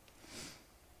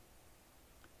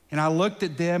 And I looked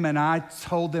at them and I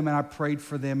told them and I prayed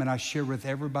for them and I shared with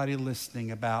everybody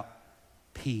listening about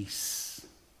peace.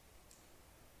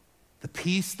 The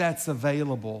peace that's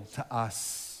available to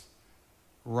us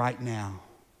right now.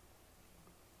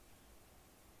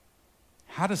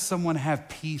 How does someone have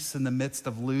peace in the midst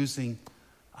of losing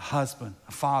a husband,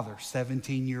 a father,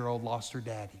 17-year-old lost her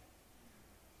daddy?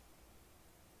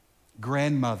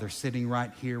 Grandmother sitting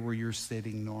right here where you're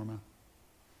sitting, Norma.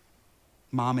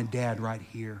 Mom and dad right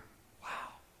here. Wow.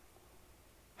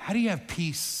 How do you have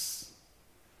peace?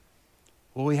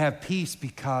 Well, we have peace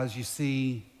because, you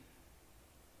see,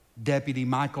 Deputy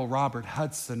Michael Robert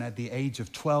Hudson, at the age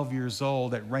of 12 years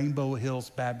old at Rainbow Hills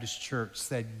Baptist Church,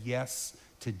 said yes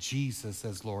to Jesus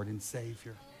as Lord and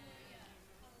Savior.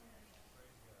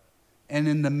 And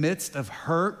in the midst of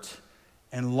hurt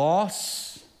and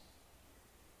loss,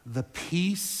 the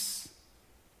peace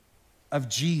of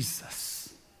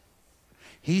Jesus.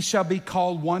 He shall be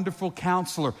called Wonderful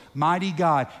Counselor, Mighty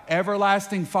God,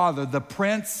 Everlasting Father, the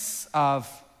Prince of...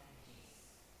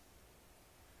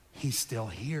 He's still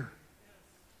here.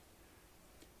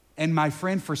 And my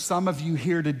friend, for some of you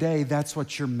here today, that's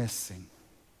what you're missing.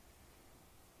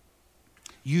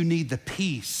 You need the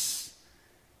peace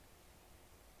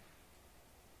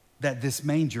that this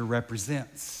manger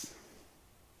represents.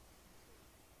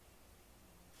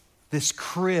 This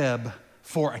crib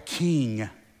for a king,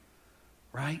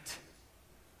 right?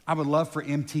 I would love for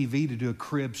MTV to do a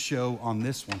crib show on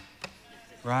this one,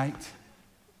 right?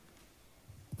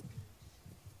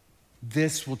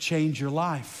 This will change your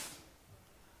life.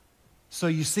 So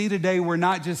you see, today we're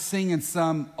not just singing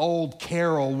some old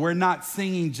carol. We're not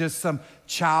singing just some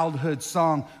childhood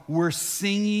song. We're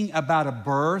singing about a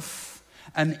birth,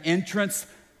 an entrance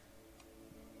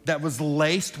that was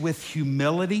laced with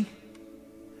humility.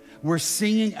 We're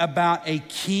singing about a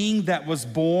king that was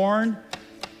born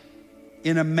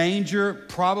in a manger,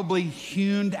 probably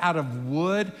hewn out of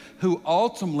wood, who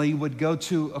ultimately would go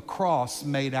to a cross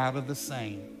made out of the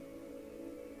same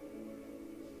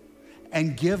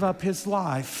and give up his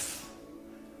life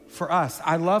for us.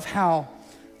 I love how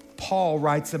Paul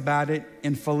writes about it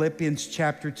in Philippians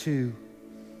chapter 2.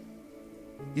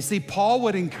 You see, Paul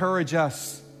would encourage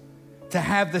us to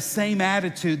have the same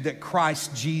attitude that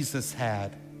Christ Jesus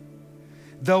had.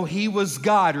 Though he was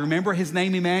God, remember his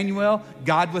name Emmanuel,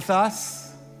 God with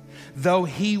us? Though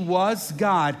he was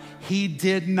God, he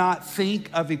did not think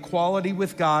of equality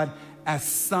with God as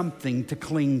something to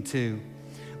cling to.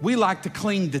 We like to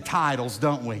cling to titles,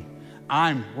 don't we?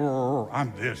 I'm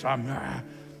this, I'm that.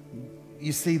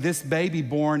 You see, this baby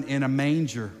born in a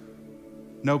manger,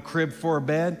 no crib for a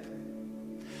bed,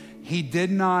 he did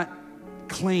not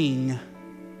cling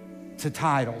to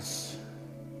titles.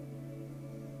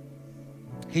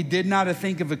 He did not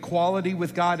think of equality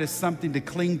with God as something to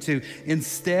cling to.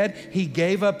 Instead, he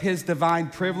gave up his divine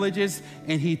privileges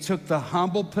and he took the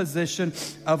humble position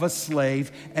of a slave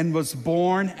and was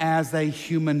born as a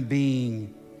human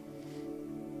being.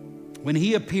 When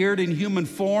he appeared in human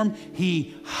form,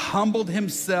 he humbled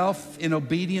himself in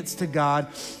obedience to God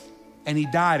and he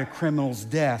died a criminal's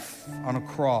death on a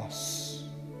cross.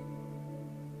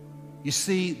 You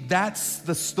see, that's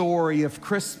the story of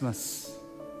Christmas.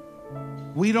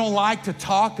 We don't like to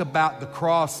talk about the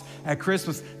cross at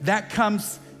Christmas. That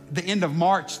comes the end of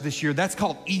March this year. That's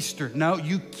called Easter. No,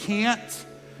 you can't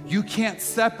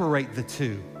separate the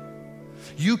two.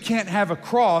 You can't have a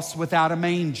cross without a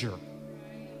manger.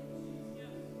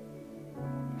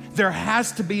 There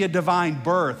has to be a divine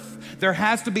birth. There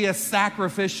has to be a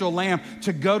sacrificial lamb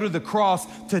to go to the cross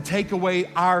to take away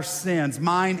our sins,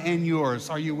 mine and yours.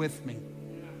 Are you with me?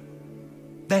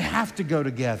 They have to go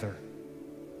together.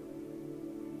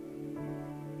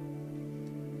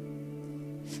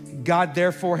 God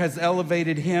therefore has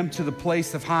elevated him to the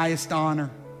place of highest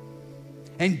honor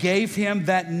and gave him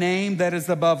that name that is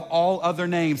above all other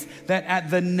names, that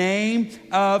at the name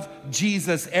of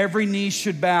Jesus, every knee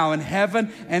should bow in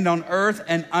heaven and on earth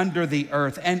and under the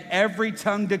earth, and every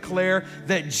tongue declare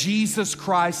that Jesus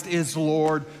Christ is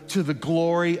Lord, to the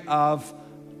glory of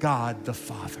God the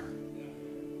Father.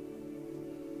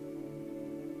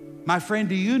 My friend,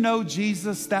 do you know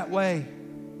Jesus that way?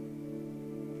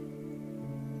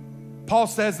 Paul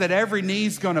says that every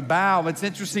knee's gonna bow. It's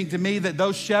interesting to me that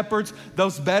those shepherds,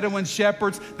 those Bedouin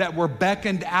shepherds that were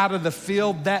beckoned out of the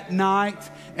field that night,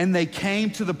 and they came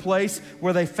to the place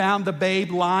where they found the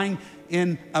babe lying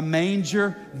in a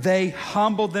manger, they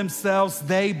humbled themselves,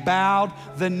 they bowed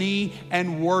the knee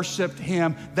and worshiped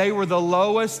him. They were the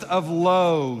lowest of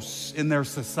lows in their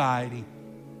society.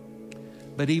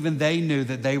 But even they knew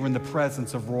that they were in the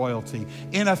presence of royalty.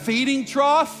 In a feeding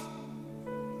trough,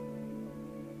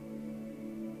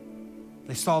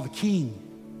 they saw the king.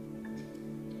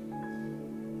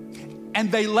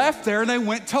 And they left there and they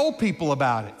went and told people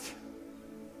about it.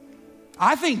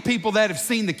 I think people that have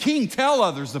seen the king tell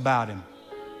others about him.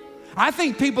 I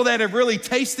think people that have really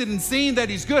tasted and seen that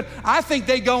he's good, I think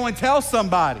they go and tell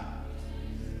somebody.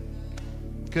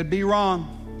 Could be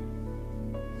wrong.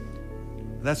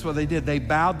 That's what they did. They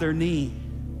bowed their knee.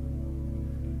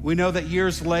 We know that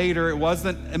years later, it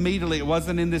wasn't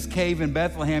in this cave in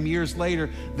Bethlehem. Years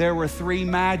later, there were 3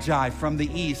 magi from the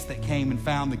east that came and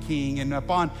found the king. And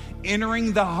upon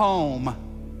entering the home,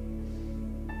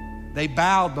 they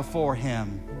bowed before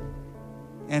him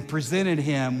and presented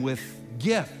him with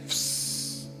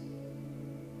gifts.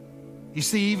 You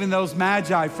see, even those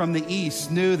magi from the east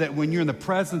knew that when you're in the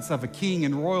presence of a king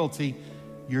and royalty,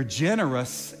 you're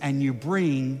generous and you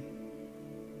bring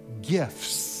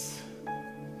gifts.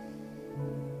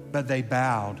 But they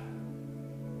bowed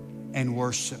and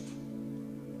worshiped.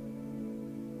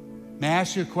 May I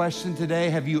ask you a question today?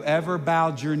 Have you ever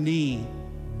bowed your knee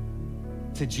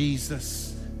to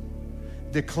Jesus,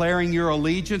 declaring your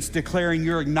allegiance, declaring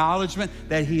your acknowledgement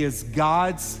that he is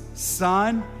God's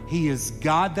Son? He is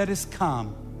God that has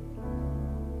come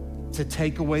to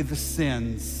take away the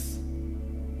sins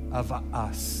of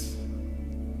us.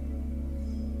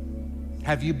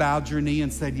 Have you bowed your knee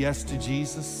and said yes to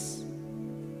Jesus?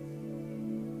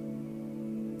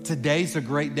 Today's a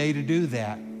great day to do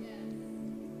that.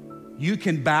 You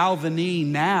can bow the knee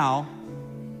now,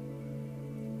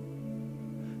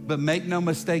 but make no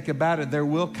mistake about it, there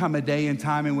will come a day and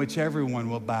time in which everyone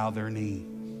will bow their knee.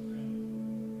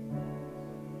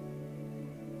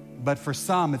 But for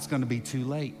some, it's going to be too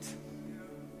late.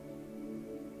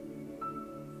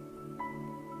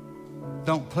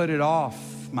 Don't put it off,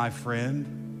 my friend.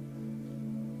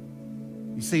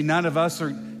 You see, none of us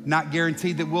are not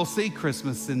guaranteed that we'll see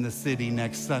Christmas in the city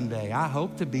next Sunday. I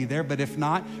hope to be there, but if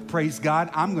not, praise God,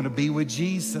 I'm going to be with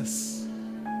Jesus.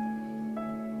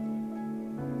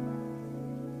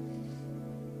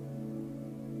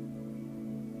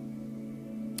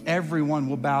 Everyone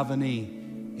will bow the knee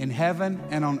in heaven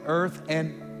and on earth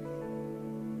and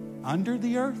under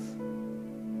the earth.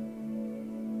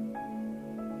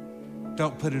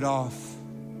 Don't put it off.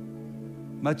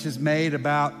 Much is made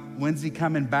about when's he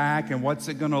coming back and what's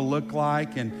it going to look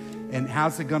like and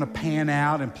how's it going to pan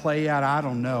out and play out. I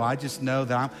don't know. I just know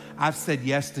that I've said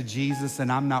yes to Jesus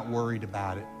and I'm not worried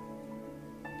about it.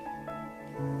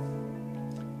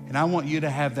 And I want you to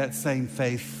have that same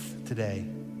faith today.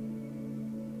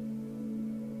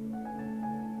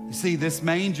 You see, this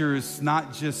manger is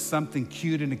not just something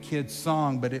cute in a kid's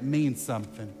song, but it means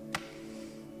something.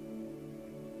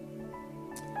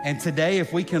 And today,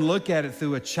 if we can look at it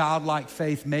through a childlike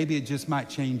faith, maybe it just might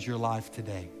change your life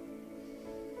today.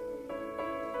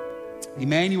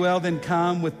 Emmanuel didn't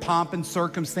come with pomp and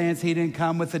circumstance. He didn't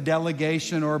come with a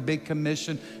delegation or a big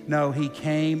commission. No, he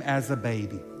came as a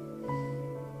baby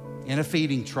in a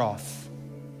feeding trough.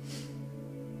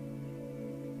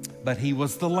 But he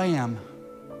was the lamb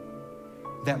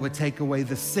that would take away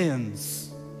the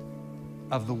sins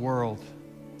of the world.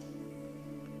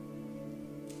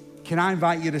 Can I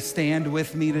invite you to stand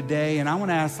with me today? And I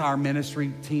want to ask our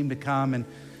ministry team to come and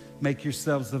make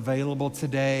yourselves available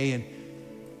today. And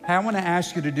I want to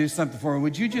ask you to do something for me.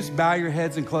 Would you just bow your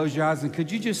heads and close your eyes? And could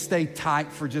you just stay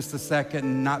tight for just a second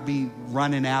and not be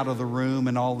running out of the room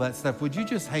and all that stuff? Would you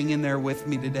just hang in there with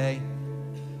me today?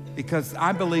 Because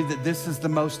I believe that this is the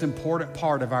most important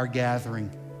part of our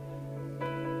gathering.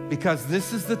 Because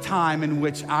this is the time in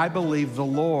which I believe the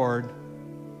Lord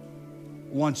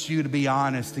wants you to be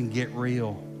honest and get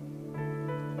real.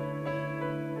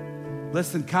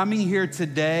 Listen, coming here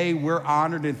today, we're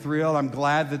honored and thrilled. I'm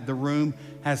glad that the room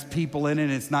has people in it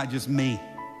and it's not just me.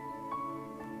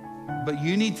 But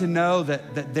you need to know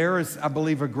that there is, I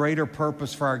believe, a greater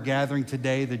purpose for our gathering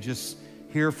today than just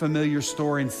hear a familiar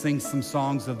story and sing some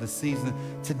songs of the season.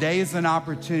 Today is an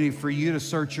opportunity for you to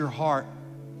search your heart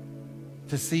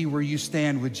to see where you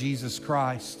stand with Jesus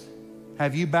Christ.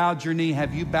 Have you bowed your knee?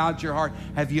 Have you bowed your heart?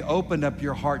 Have you opened up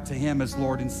your heart to Him as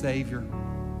Lord and Savior?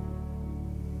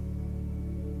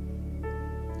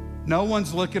 No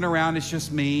one's looking around, it's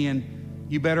just me, and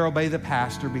you better obey the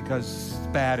pastor because it's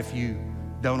bad if you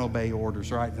don't obey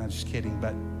orders, right? No, just kidding,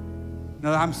 but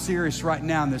no, I'm serious right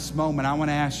now in this moment. I want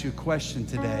to ask you a question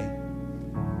today.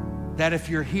 That if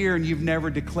you're here and you've never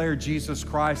declared Jesus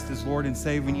Christ as Lord and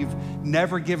Savior, and you've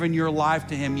never given your life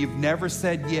to Him, you've never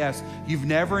said yes, you've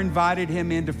never invited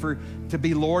Him in to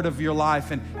be Lord of your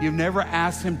life, and you've never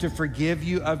asked Him to forgive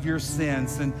you of your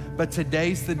sins, but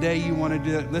today's the day you want to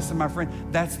do it. Listen, my friend,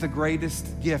 that's the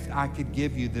greatest gift I could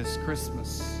give you this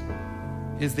Christmas,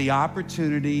 is the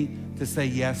opportunity to say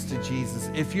yes to Jesus.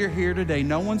 If you're here today,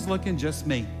 no one's looking, just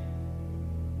me.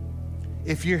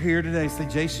 If you're here today, say,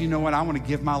 Jason, you know what? I want to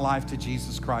give my life to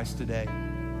Jesus Christ today.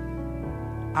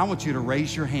 I want you to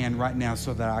raise your hand right now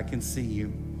so that I can see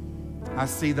you. I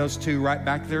see those two right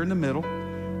back there in the middle.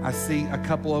 I see a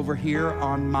couple over here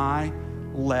on my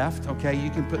left. Okay,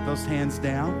 you can put those hands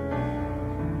down.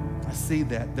 I see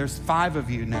that. There's 5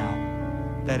 of you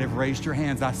now that have raised your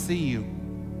hands. I see you.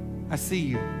 I see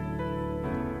you.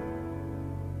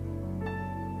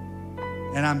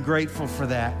 And I'm grateful for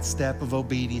that step of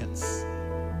obedience.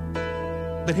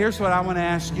 But here's what I want to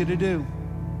ask you to do.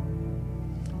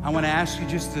 I want to ask you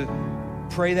just to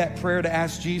pray that prayer to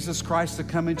ask Jesus Christ to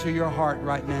come into your heart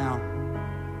right now.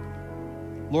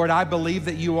 Lord, I believe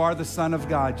that you are the Son of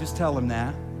God. Just tell Him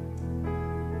that.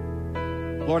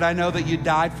 Lord, I know that you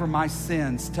died for my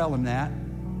sins. Tell Him that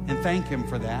and thank Him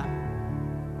for that.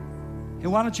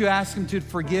 And why don't you ask Him to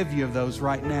forgive you of those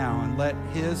right now and let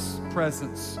His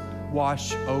presence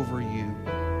wash over you.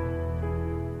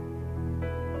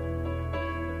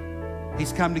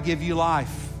 He's come to give you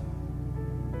life,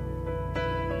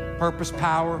 purpose,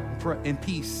 power, and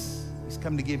peace. He's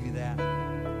come to give you that.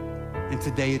 And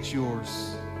today it's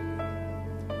yours.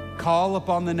 Call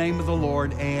upon the name of the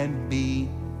Lord and be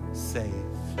saved.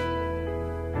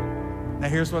 Now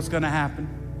here's what's going to happen.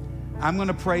 I'm going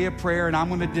to pray a prayer and I'm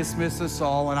going to dismiss us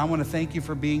all. And I want to thank you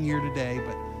for being here today.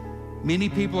 But many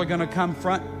people are going to come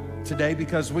front today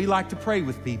because we like to pray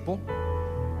with people.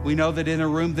 We know that in a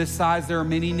room this size, there are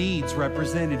many needs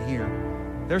represented here.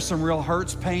 There's some real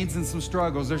hurts, pains, and some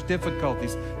struggles. There's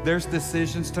difficulties. There's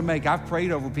decisions to make. I've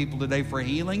prayed over people today for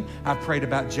healing. I've prayed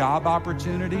about job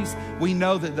opportunities. We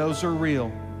know that those are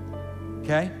real,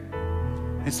 okay?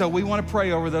 And so we want to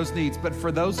pray over those needs. But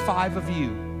for those 5 of you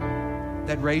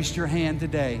that raised your hand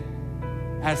today,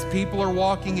 as people are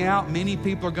walking out, many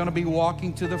people are going to be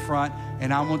walking to the front,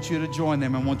 and I want you to join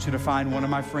them. I want you to find one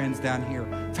of my friends down here.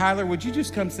 Tyler, would you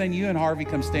just come stand? You and Harvey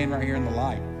come stand right here in the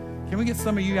light. Can we get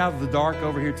some of you out of the dark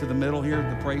over here to the middle here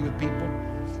to pray with people?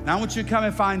 And I want you to come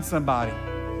and find somebody.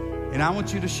 And I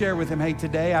want you to share with them, hey,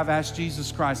 today I've asked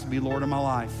Jesus Christ to be Lord of my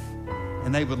life.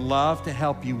 And they would love to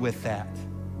help you with that.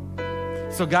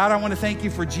 So God, I want to thank you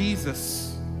for Jesus.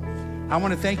 I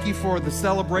want to thank you for the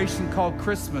celebration called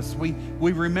Christmas. We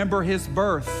remember His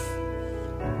birth.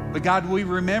 But God, we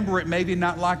remember it maybe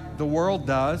not like the world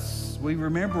does. We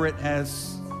remember it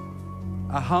as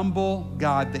a humble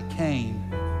God that came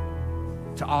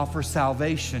to offer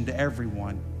salvation to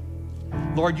everyone.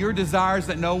 Lord, your desire is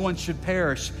that no one should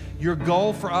perish. Your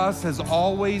goal for us has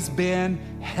always been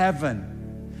heaven.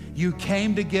 You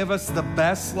came to give us the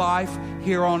best life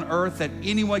here on earth that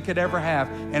anyone could ever have.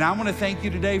 And I want to thank you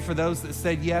today for those that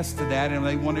said yes to that and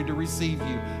they wanted to receive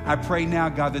you. I pray now,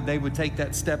 God, that they would take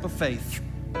that step of faith,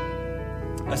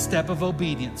 a step of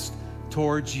obedience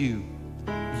towards you.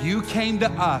 You came to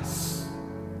us.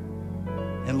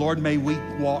 And Lord, may we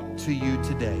walk to you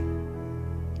today.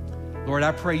 Lord,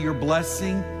 I pray your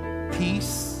blessing,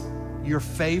 peace, your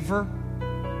favor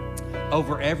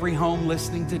over every home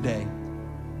listening today.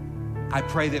 I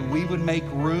pray that we would make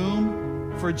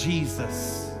room for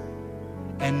Jesus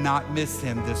and not miss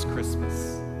him this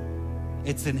Christmas.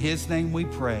 It's in his name we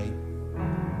pray.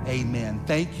 Amen.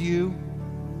 Thank you.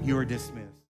 You are dismissed.